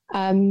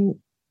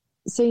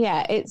 So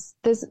yeah,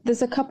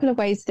 there's a couple of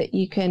ways that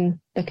you can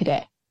look at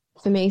it.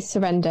 For me,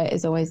 surrender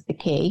is always the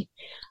key,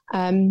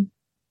 and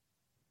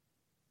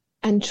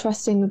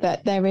trusting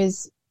that there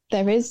is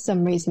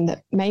some reason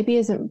that maybe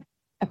isn't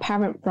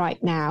apparent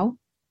right now.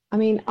 I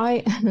mean,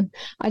 I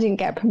didn't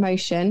get a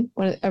promotion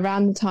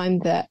around the time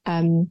that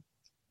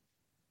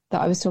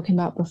I was talking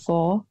about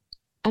before.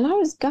 And I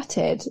was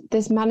gutted.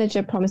 This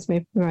manager promised me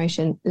a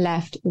promotion,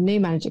 left. The new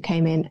manager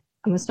came in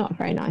and was not a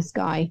very nice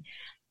guy.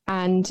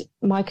 And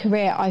my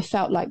career, I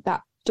felt like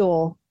that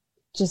door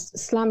just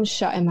slammed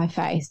shut in my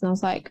face. And I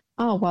was like,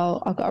 oh,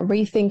 well, I've got to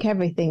rethink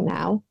everything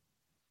now.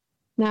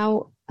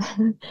 Now,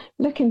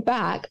 looking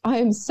back, I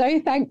am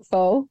so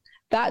thankful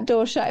that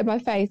door shut in my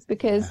face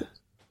because,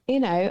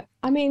 I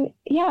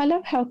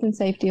love health and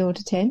safety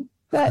auditing.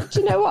 But do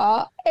you know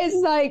what?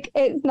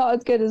 It's not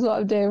as good as what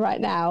I'm doing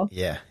right now.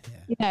 Yeah.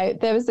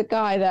 There was a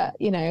guy that,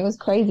 I was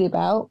crazy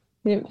about.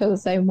 He didn't feel the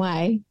same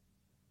way.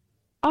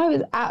 I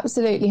was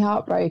absolutely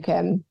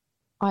heartbroken.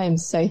 I am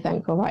so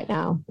thankful right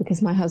now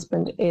because my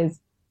husband is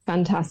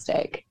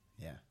fantastic.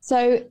 Yeah.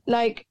 So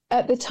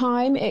at the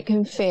time, it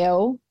can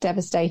feel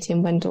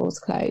devastating when doors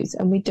close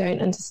and we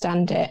don't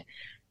understand it.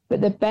 But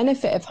the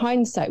benefit of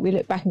hindsight, we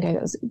look back and go,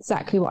 that was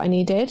exactly what I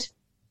needed.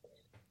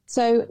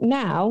 So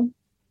now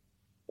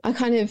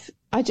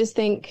I just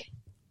think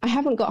I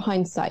haven't got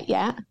hindsight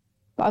yet.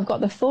 but I've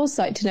got the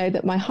foresight to know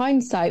that my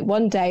hindsight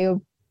one day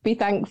will be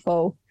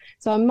thankful.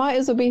 So I might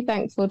as well be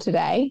thankful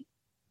today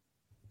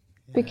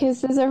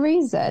because there's a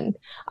reason.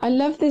 I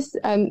love this.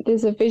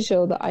 There's a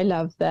visual that I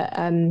love that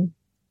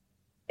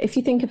if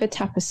you think of a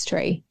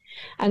tapestry,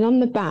 and on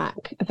the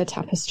back of a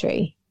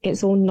tapestry,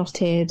 it's all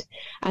knotted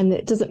and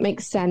it doesn't make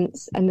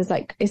sense. And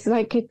it's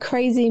like a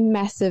crazy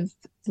mess of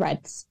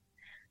threads.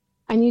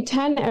 And you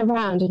turn it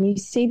around and you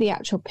see the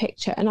actual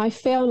picture. And I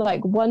feel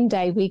like one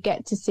day we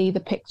get to see the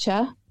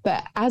picture,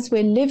 but as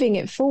we're living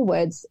it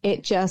forwards,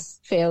 it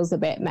just feels a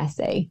bit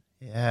messy.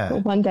 Yeah.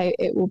 But one day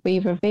it will be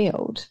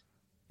revealed.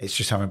 It's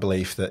just having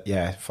belief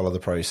that, follow the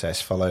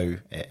process, follow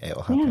it,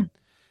 it'll happen. Yeah.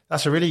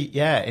 That's a really,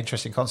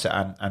 interesting concept.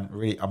 And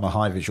really, I'm a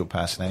high visual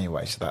person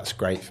anyway, so that's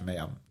great for me.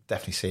 I'm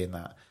definitely seeing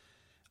that.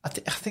 I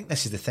think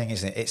this is the thing,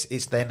 isn't it?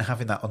 It's then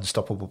having that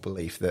unstoppable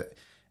belief that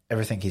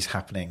everything is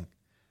happening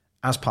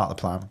as part of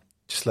the plan.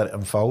 Just let it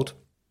unfold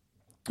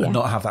and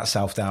not have that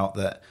self-doubt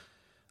that,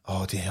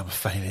 oh dear, I'm a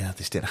failure.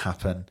 This didn't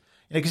happen.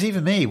 Because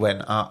even me,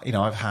 when,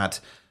 I've had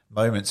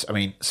moments, I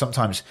mean,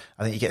 sometimes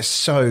I think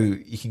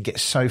you can get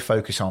so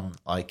focused on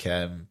like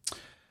the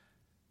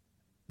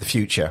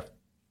future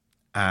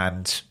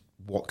and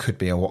what could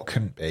be or what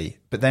couldn't be.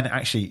 But then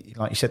actually,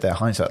 like you said there,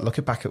 hindsight,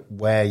 looking back at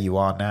where you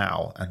are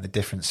now and the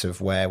difference of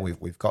where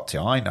we've got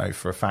to. I know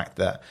for a fact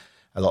that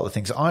a lot of the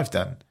things that I've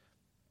done,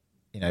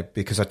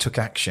 because I took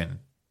action,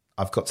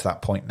 I've got to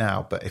that point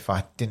now. But if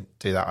I didn't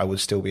do that, I would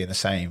still be in the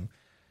same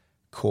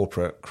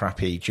corporate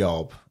crappy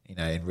job,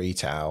 in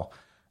retail.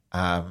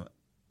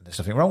 There's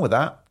nothing wrong with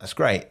that. That's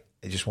great.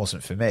 It just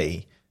wasn't for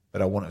me,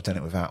 but I wouldn't have done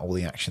it without all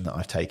the action that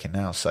I've taken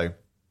now. So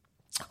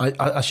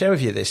I share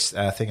with you this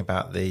thing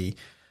about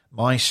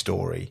my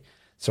story.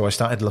 So I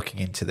started looking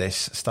into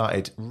this,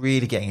 started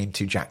really getting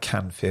into Jack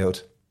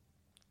Canfield.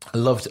 I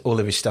loved all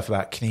of his stuff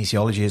about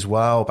kinesiology as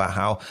well, about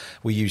how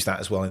we use that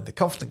as well in the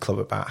Confident Club,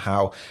 about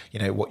how,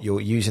 what you're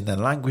using, the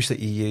language that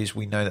you use,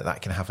 we know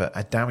that can have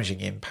a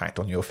damaging impact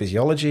on your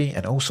physiology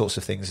and all sorts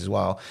of things as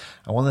well.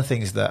 And one of the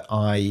things that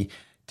I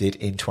did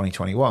in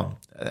 2021,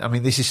 I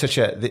mean,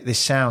 this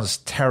sounds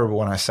terrible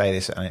when I say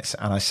this,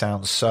 and I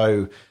sound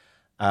so,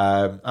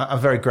 I'm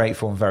very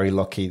grateful and very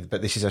lucky,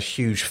 but this is a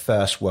huge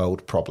first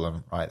world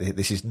problem, right?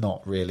 This is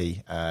not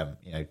really,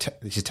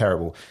 this is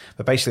terrible.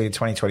 But basically in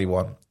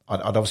 2021, I'd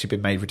obviously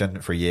been made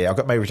redundant for a year. I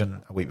got made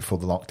redundant a week before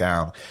the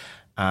lockdown,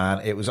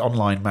 and it was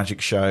online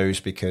magic shows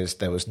because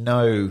there was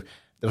no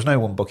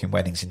one booking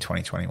weddings in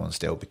 2021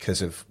 still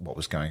because of what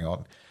was going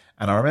on.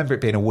 And I remember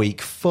it being a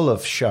week full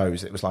of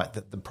shows. It was like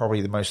probably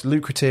the most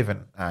lucrative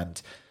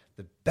and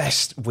the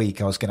best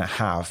week I was going to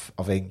have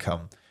of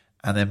income.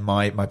 And then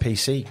my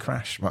PC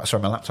crashed.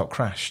 My laptop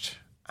crashed.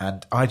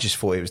 And I just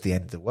thought it was the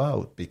end of the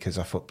world because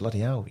I thought, bloody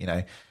hell,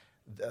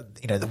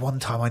 the one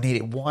time I need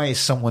it, why is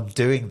someone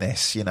doing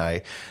this,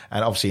 And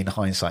obviously in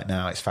hindsight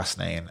now, it's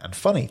fascinating and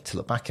funny to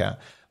look back at.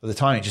 But at the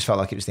time, it just felt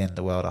like it was the end of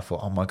the world. I thought,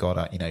 oh my God,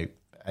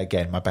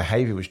 again, my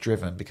behavior was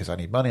driven because I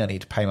need money. I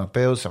need to pay my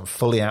bills. I'm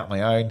fully out on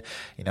my own.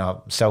 I'm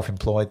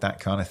self-employed,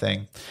 that kind of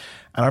thing.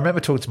 And I remember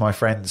talking to my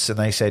friends and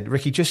they said,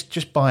 Ricky,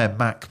 just buy a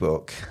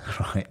MacBook,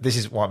 right? This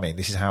is what I mean.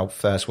 This is how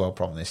first world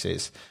problem this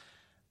is.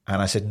 And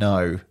I said,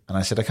 no. And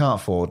I said, I can't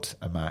afford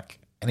a Mac.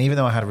 And even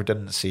though I had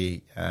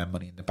redundancy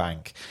money in the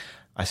bank,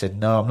 I said,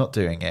 no, I'm not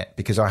doing it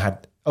because I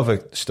had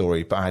other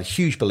story, but I had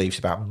huge beliefs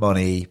about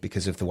money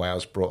because of the way I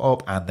was brought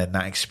up. And then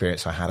that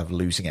experience I had of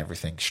losing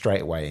everything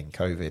straight away in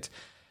COVID.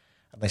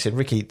 And they said,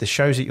 Ricky, the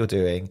shows that you're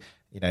doing,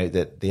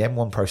 that the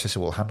M1 processor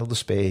will handle the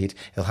speed.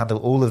 It'll handle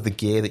all of the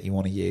gear that you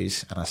want to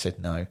use. And I said,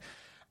 no.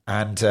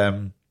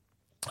 And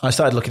I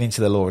started looking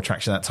into the law of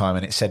attraction at that time.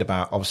 And it said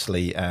about,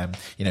 obviously,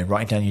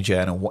 writing down your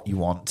journal, what you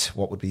want,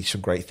 what would be some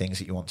great things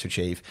that you want to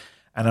achieve.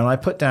 And then I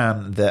put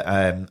down that,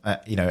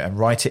 and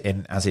write it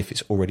in as if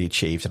it's already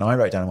achieved. And I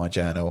wrote down in my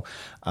journal,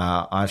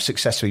 I've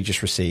successfully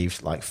just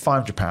received like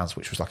 £500,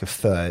 which was like a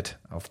third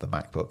of the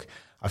MacBook.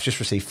 I've just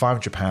received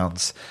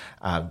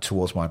 £500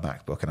 towards my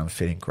MacBook and I'm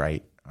feeling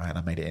great. Right? And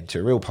I made it into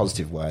a real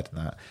positive word in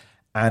that.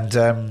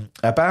 And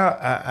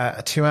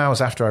about 2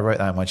 hours after I wrote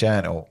that in my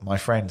journal, my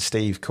friend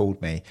Steve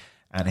called me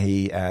and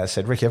he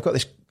said, Ricky, I've got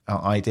this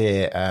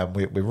idea.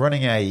 We're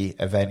running a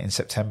event in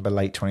September,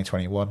 late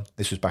 2021.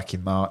 This was back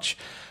in March.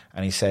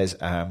 And he says,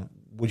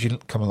 would you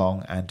come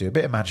along and do a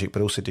bit of magic,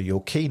 but also do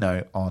your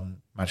keynote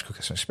on Magical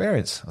Customer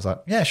Experience? I was like,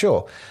 yeah,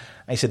 sure.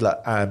 And he said,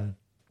 look,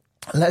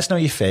 let us know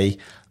your fee.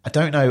 I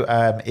don't know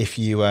if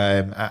you,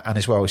 and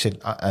as well, he said,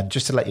 and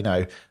just to let you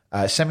know,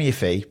 send me your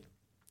fee.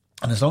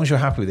 And as long as you're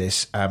happy with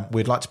this,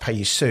 we'd like to pay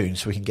you soon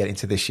so we can get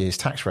into this year's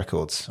tax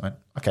records. I went,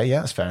 okay,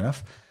 yeah, that's fair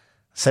enough.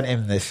 Sent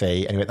him the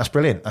fee and he went, that's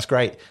brilliant. That's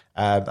great.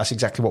 That's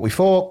exactly what we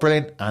thought.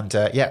 Brilliant. And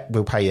yeah,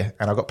 we'll pay you.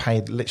 And I got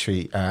paid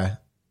literally that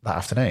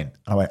afternoon.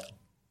 And I went,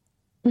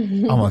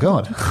 oh my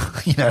God,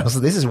 so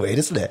this is weird,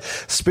 isn't it?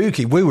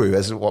 Spooky, woo-woo,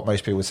 as what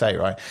most people would say,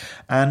 right?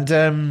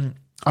 And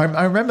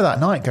I remember that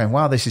night going,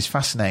 wow, this is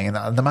fascinating.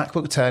 And the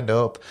MacBook turned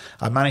up.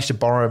 I managed to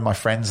borrow my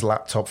friend's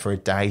laptop for a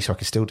day so I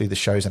could still do the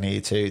shows I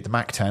needed to. The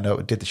Mac turned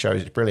up, did the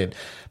shows, it's brilliant.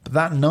 But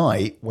that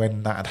night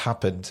when that had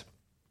happened,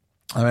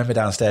 I remember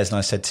downstairs and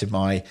I said to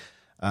my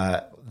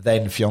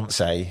then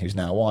fiance, who's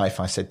now wife,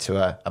 I said to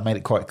her, I made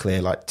it quite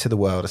clear, like to the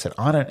world, I said,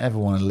 I don't ever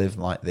want to live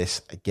like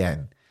this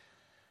again.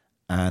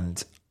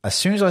 And as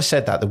soon as I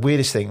said that, the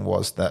weirdest thing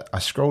was that I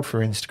scrolled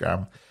through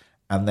Instagram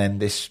and then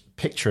this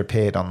picture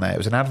appeared on there. It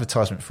was an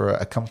advertisement for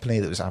a company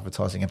that was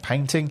advertising a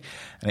painting.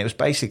 And it was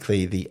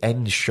basically the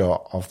end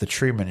shot of The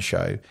Truman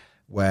Show,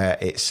 where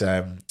it's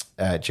Jim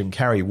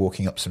Carrey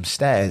walking up some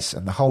stairs.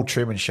 And the whole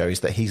Truman Show is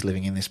that he's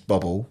living in this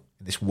bubble,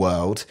 in this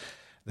world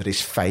that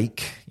is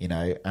fake, you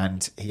know,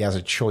 and he has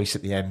a choice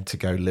at the end to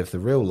go live the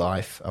real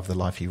life of the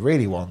life he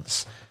really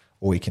wants,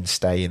 or he can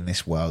stay in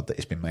this world that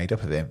has been made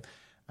up of him.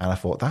 And I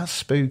thought, that's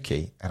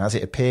spooky. And as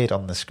it appeared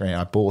on the screen,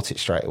 I bought it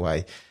straight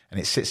away. And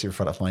it sits in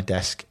front of my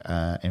desk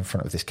in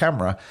front of this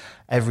camera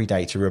every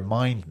day to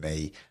remind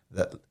me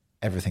that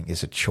everything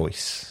is a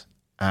choice.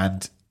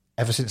 And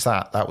ever since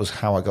that was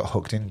how I got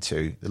hooked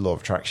into the law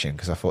of attraction,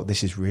 because I thought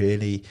this is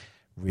really,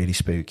 really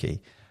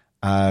spooky.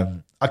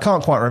 I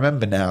can't quite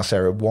remember now,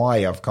 Sarah,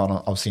 why I've gone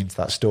obviously into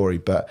that story,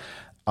 but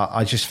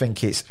I just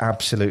think it's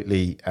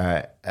absolutely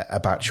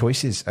about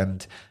choices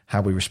and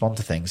how we respond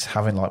to things.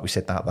 Having, like we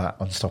said, that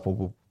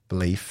unstoppable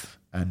belief,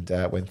 and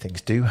when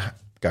things do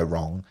go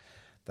wrong,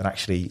 then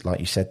actually, like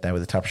you said there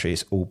with the tapestry,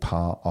 it's all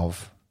part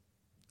of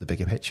the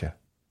bigger picture.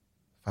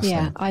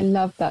 Yeah, I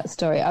love that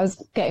story. I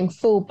was getting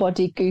full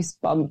body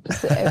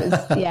goosebumps. It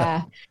was,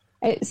 yeah,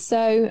 it's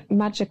so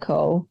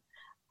magical,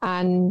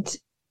 and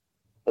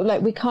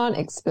like we can't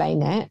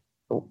explain it,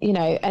 you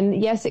know.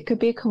 And yes, it could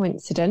be a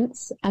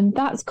coincidence, and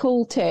that's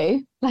cool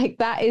too. Like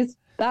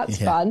that's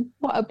fun.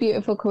 What a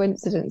beautiful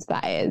coincidence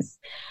that is.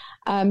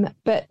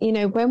 But you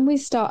know, when we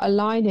start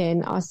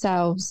aligning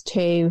ourselves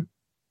to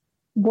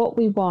what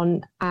we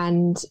want,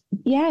 and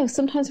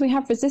sometimes we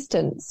have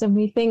resistance and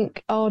we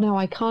think, oh no,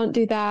 I can't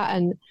do that,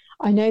 and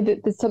I know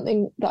that there's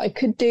something that I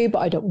could do, but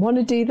I don't want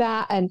to do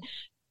that.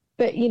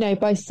 But you know,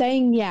 by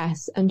saying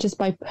yes and just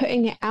by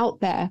putting it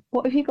out there,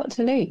 what have you got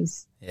to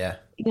lose? Yeah,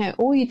 you know,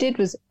 all you did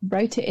was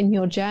wrote it in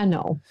your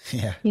journal.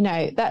 Yeah, you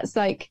know, that's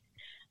like,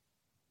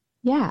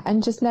 yeah,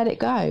 and just let it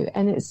go.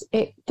 And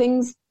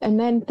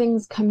then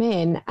things come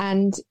in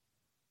and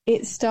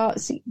it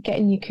starts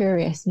getting you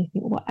curious, and you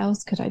think, what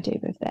else could I do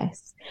with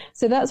this?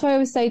 So that's why I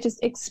always say,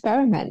 just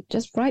experiment,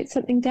 just write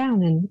something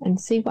down and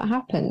see what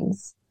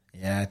happens.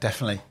 Yeah,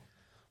 definitely.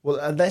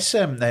 Well, let's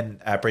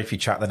then briefly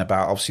chat then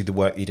about obviously the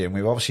work you're doing.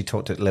 We've obviously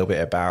talked a little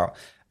bit about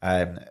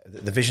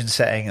the vision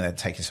setting and then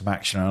taking some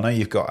action. And I know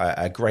you've got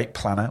a great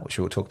planner, which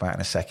we'll talk about in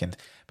a second,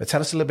 but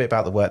tell us a little bit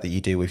about the work that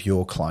you do with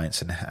your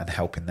clients and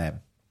helping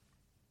them.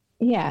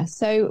 Yeah,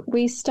 so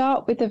we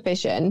start with a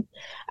vision,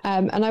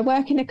 and I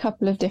work in a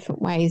couple of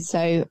different ways.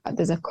 So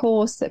there's a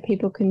course that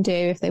people can do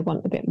if they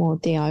want a bit more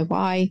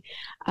DIY.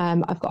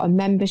 I've got a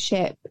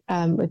membership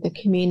with the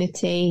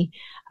community,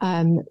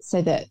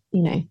 so that,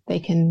 you know, they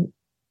can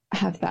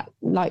have that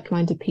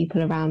like-minded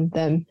people around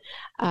them.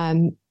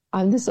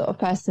 I'm the sort of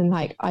person,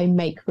 like, I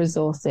make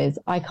resources.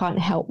 I can't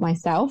help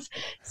myself.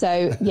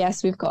 So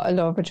yes, we've got a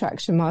law of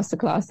attraction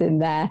masterclass in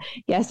there.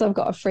 Yes, I've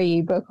got a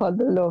free ebook on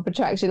the law of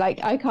attraction.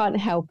 Like, I can't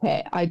help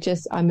it.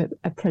 I'm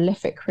a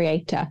prolific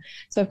creator.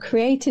 So I've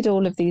created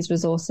all of these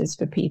resources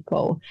for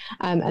people,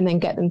 and then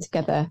get them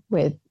together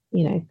with,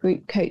 you know,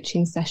 group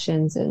coaching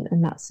sessions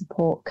and that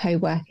support,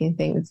 co-working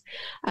things.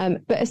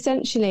 But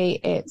essentially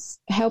it's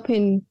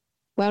helping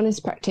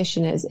wellness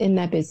practitioners in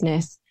their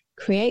business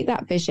create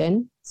that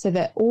vision so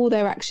that all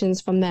their actions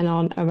from then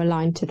on are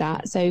aligned to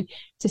that. So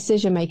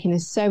decision making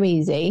is so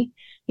easy.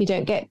 You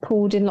don't get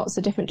pulled in lots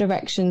of different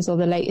directions, or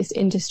the latest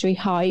industry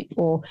hype,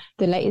 or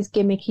the latest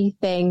gimmicky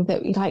thing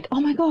that you're like, oh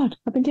my God,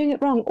 I've been doing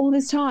it wrong all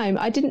this time.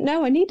 I didn't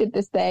know I needed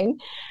this thing.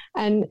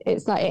 And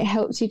it's like, it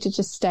helps you to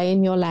just stay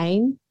in your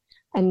lane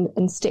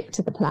and stick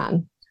to the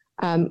plan,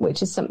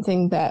 which is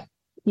something that,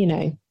 you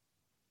know,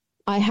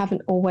 I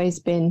haven't always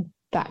been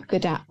that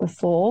good at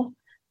before.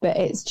 But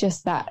it's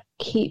just that,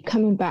 keep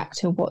coming back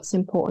to what's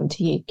important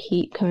to you,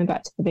 keep coming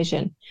back to the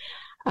vision.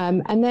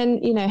 And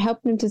then, you know,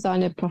 helping them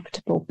design a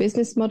profitable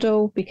business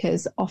model,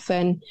 because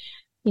often,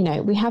 you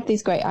know, we have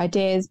these great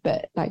ideas,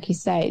 but like you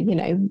say, you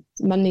know,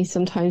 money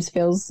sometimes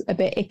feels a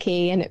bit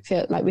icky, and it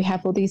feels like we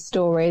have all these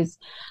stories.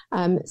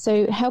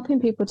 So helping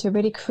people to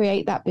really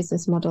create that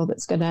business model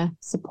that's going to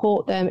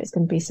support them, it's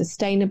going to be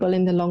sustainable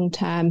in the long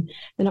term,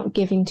 they're not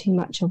giving too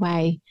much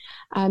away.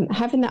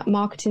 Having that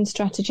marketing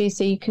strategy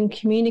so you can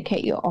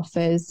communicate your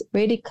offers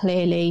really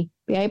clearly,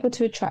 be able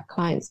to attract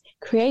clients,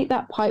 create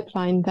that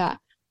pipeline that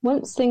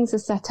once things are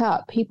set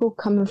up, people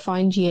come and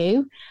find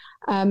you.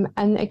 And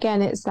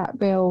again, it's that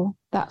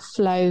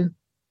flow.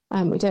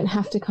 We don't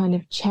have to kind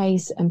of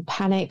chase and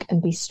panic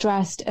and be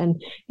stressed.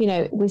 And, you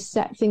know, we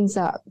set things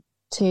up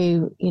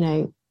to, you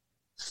know,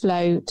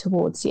 flow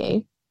towards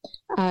you.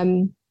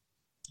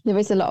 There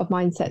is a lot of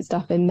mindset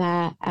stuff in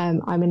there.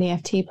 I'm an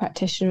EFT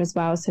practitioner as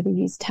well. So we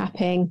use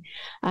tapping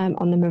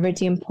on the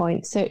meridian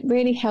point. So it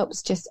really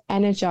helps just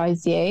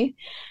energize you.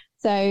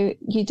 So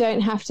you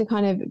don't have to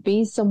kind of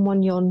be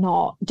someone you're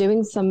not,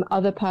 doing some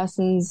other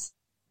person's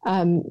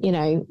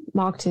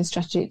marketing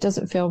strategy, it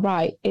doesn't feel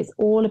right. It's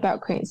all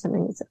about creating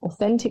something that's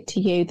authentic to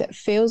you, that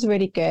feels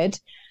really good,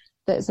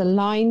 that's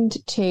aligned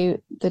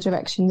to the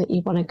direction that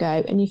you want to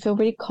go, and you feel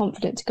really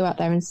confident to go out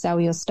there and sell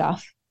your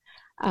stuff.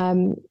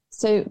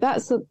 So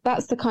that's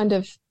the kind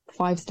of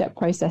 5-step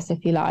process,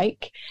 if you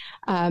like.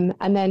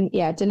 And then,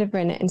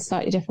 delivering it in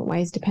slightly different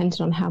ways,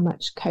 depending on how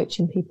much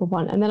coaching people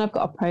want. And then I've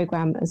got a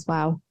program as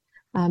well,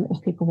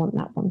 if people want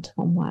that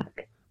one-to-one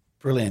work.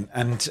 Brilliant.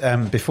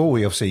 And before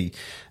we obviously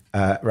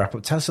wrap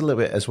up, tell us a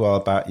little bit as well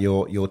about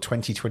your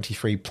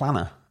 2023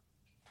 planner.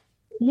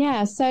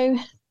 Yeah, so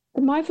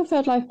the My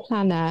Fulfilled Life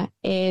Planner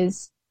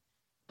is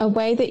a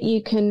way that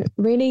you can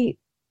really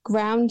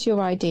ground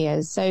your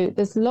ideas. So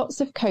there's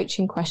lots of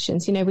coaching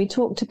questions. We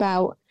talked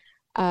about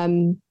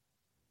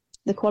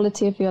the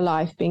quality of your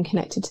life being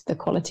connected to the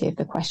quality of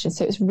the questions.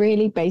 So it's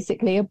really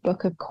basically a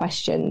book of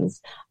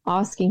questions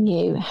asking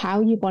you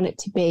how you want it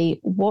to be,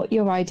 what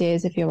your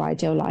ideas of your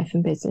ideal life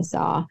and business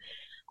are,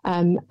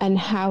 and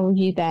how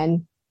you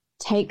then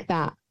take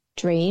that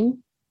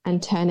dream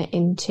and turn it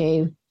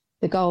into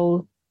the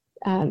goal,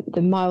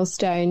 the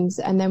milestones,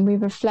 and then we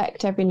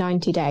reflect every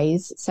 90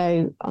 days.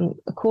 So on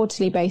a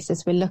quarterly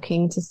basis, we're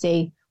looking to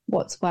see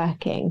what's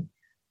working.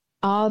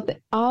 Are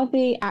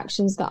the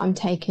actions that I'm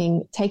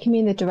taking me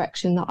in the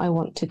direction that I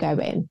want to go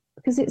in?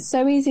 Because it's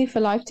so easy for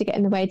life to get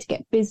in the way, to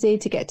get busy,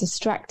 to get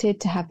distracted,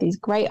 to have these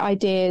great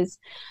ideas.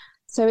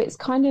 So it's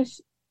going to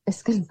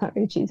sound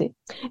really cheesy.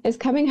 It's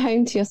coming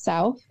home to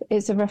yourself.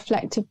 It's a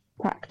reflective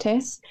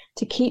practice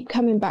to keep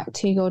coming back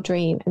to your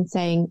dream and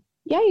saying,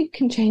 yeah, you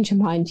can change your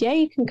mind. Yeah,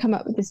 you can come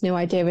up with this new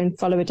idea and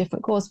follow a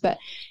different course, but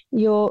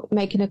you're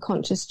making a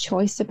conscious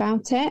choice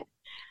about it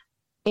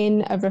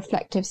in a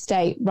reflective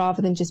state rather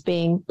than just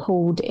being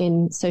pulled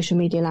in social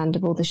media land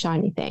of all the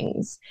shiny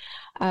things.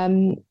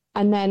 And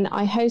then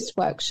I host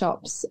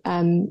workshops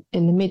in the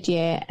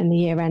mid-year and the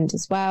year end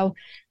as well.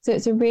 So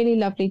it's a really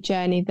lovely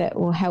journey that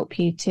will help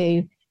you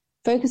to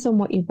focus on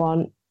what you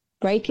want,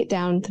 break it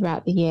down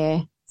throughout the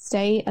year,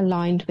 stay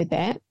aligned with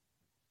it,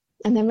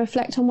 and then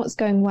reflect on what's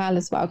going well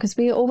as well. Because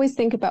we always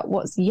think about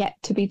what's yet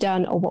to be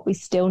done or what we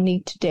still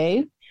need to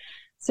do.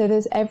 So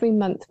there's every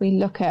month we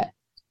look at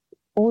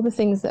all the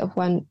things that have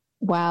went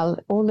well,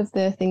 all of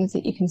the things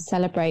that you can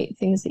celebrate,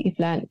 things that you've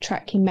learned,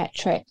 track your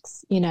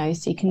metrics,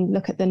 so you can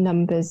look at the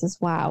numbers as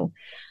well.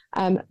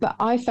 But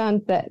I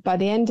found that by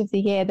the end of the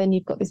year, then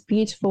you've got this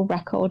beautiful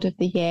record of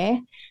the year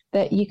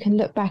that you can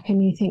look back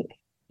and you think,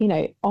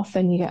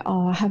 often you go,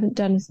 oh, I haven't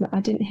done as much.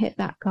 I didn't hit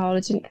that goal. I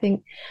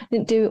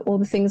didn't do all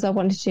the things I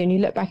wanted to do. And you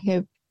look back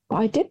and go, oh,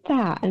 I did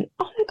that. And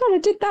oh my God, I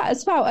did that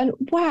as well. And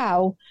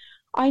wow,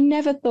 I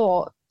never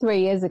thought 3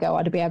 years ago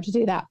I'd be able to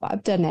do that, but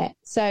I've done it.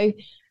 So,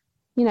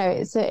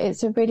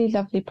 it's a really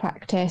lovely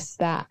practice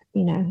that,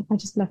 I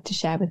just love to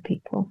share with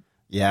people.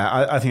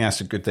 Yeah, I think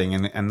that's a good thing.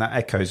 And that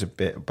echoes a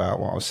bit about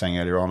what I was saying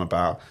earlier on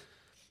about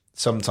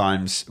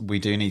sometimes we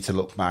do need to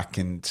look back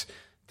and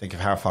think of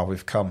how far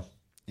we've come.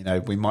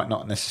 We might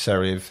not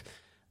necessarily have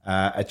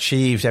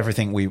achieved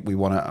everything we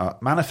want to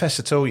manifest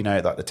at all.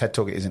 Like the TED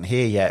Talk isn't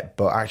here yet,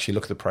 but actually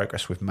look at the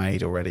progress we've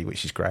made already,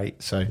 which is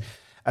great. So,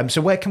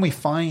 so where can we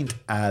find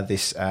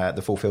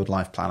the Fulfilled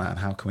Life Planner, and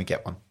how can we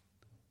get one?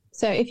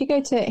 So if you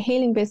go to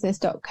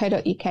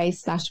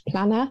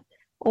healingbusiness.co.uk/planner,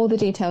 all the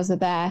details are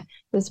there.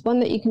 There's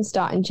one that you can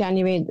start in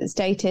January that's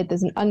dated.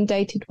 There's an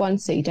undated one,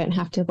 so you don't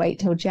have to wait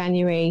till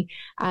January.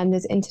 And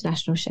there's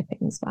international shipping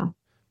as well.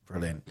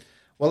 Brilliant.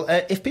 Well,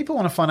 if people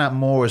want to find out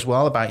more as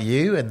well about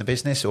you and the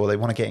business, or they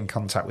want to get in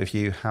contact with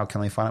you, how can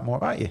they find out more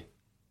about you?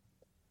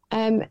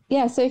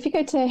 So if you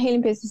go to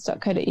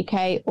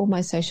healingbusiness.co.uk, all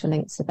my social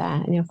links are there,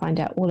 and you'll find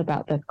out all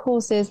about the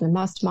courses and the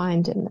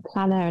mastermind and the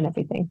planner and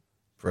everything.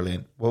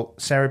 Brilliant. Well,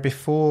 Sarah,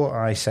 before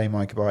I say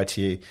my goodbye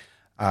to you,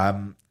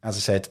 as I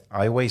said,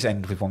 I always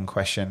end with one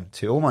question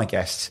to all my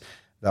guests.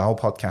 The whole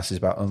podcast is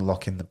about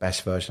unlocking the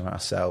best version of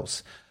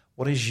ourselves.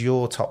 What is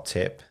your top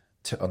tip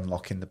to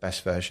unlocking the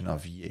best version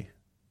of you?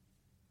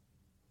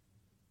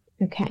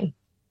 Okay.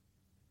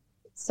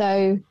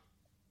 So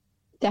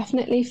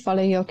definitely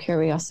follow your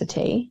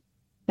curiosity.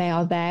 They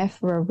are there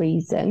for a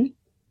reason.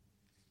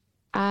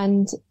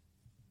 And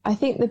I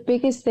think the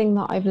biggest thing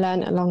that I've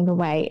learned along the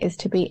way is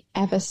to be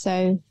ever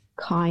so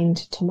kind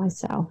to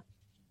myself.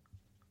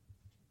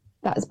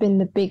 That's been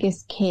the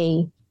biggest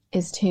key,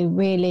 is to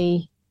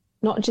really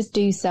not just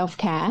do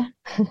self-care,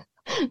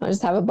 not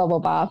just have a bubble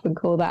bath and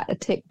call that a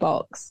tick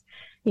box,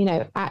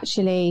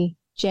 actually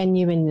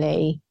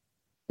genuinely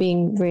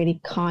being really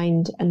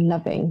kind and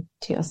loving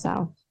to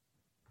yourself.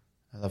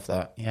 I love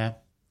that. Yeah.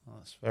 Well,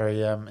 that's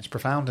very, it's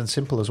profound and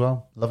simple as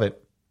well. Love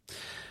it.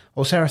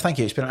 Well, Sarah, thank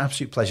you. It's been an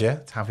absolute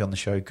pleasure to have you on the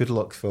show. Good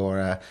luck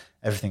for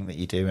everything that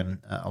you do, and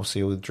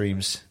obviously all the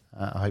dreams.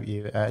 I hope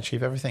you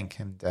achieve everything.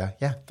 And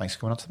thanks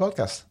for coming on to the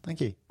podcast.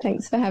 Thank you.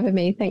 Thanks for having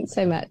me. Thanks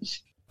so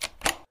much.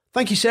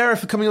 Thank you, Sarah,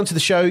 for coming onto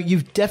the show.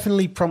 You've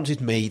definitely prompted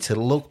me to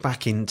look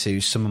back into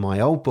some of my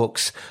old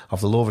books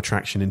of the Law of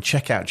Attraction and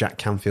check out Jack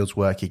Canfield's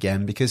work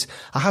again, because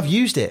I have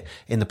used it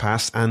in the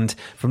past. And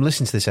from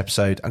listening to this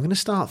episode, I'm going to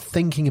start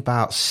thinking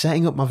about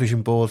setting up my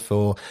vision board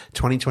for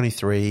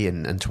 2023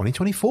 and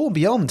 2024 and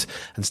beyond,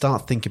 and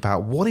start thinking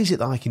about what is it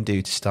that I can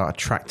do to start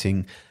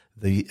attracting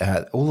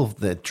all of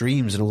the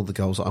dreams and all the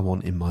goals that I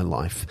want in my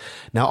life.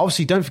 Now,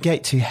 obviously, don't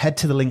forget to head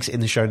to the links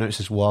in the show notes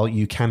as well.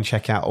 You can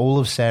check out all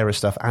of Sarah's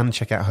stuff and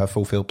check out her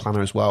Fulfilled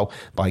Planner as well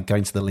by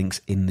going to the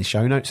links in the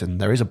show notes.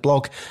 And there is a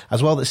blog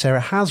as well that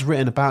Sarah has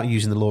written about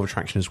using the Law of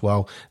Attraction as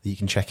well that you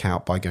can check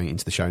out by going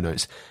into the show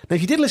notes. Now,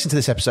 if you did listen to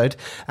this episode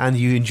and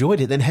you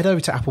enjoyed it, then head over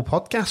to Apple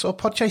Podcasts or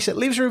Podchaser,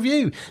 leave us a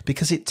review,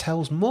 because it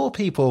tells more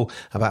people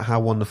about how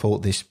wonderful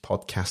this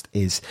podcast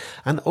is.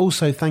 And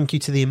also, thank you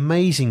to the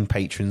amazing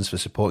patrons for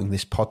supporting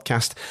this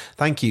podcast.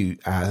 Thank you,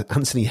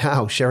 Anthony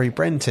Howe, Sherry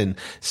Brenton,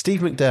 Steve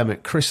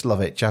McDermott, Chris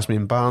Lovett,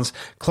 Jasmine Barnes,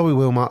 Chloe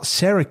Wilmot,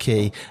 Sarah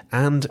Key,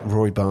 and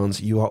Roy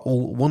Barnes. You are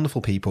all wonderful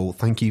people.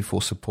 Thank you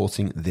for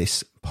supporting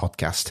this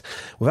podcast.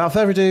 Without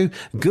further ado,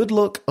 good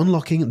luck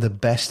unlocking the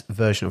best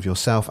version of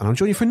yourself, and I'll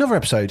join you for another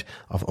episode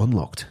of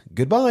Unlocked.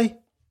 Goodbye.